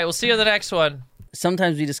 All right, we'll see you in the next one.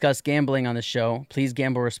 Sometimes we discuss gambling on the show. Please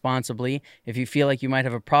gamble responsibly. If you feel like you might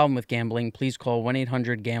have a problem with gambling, please call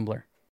 1-800-GAMBLER.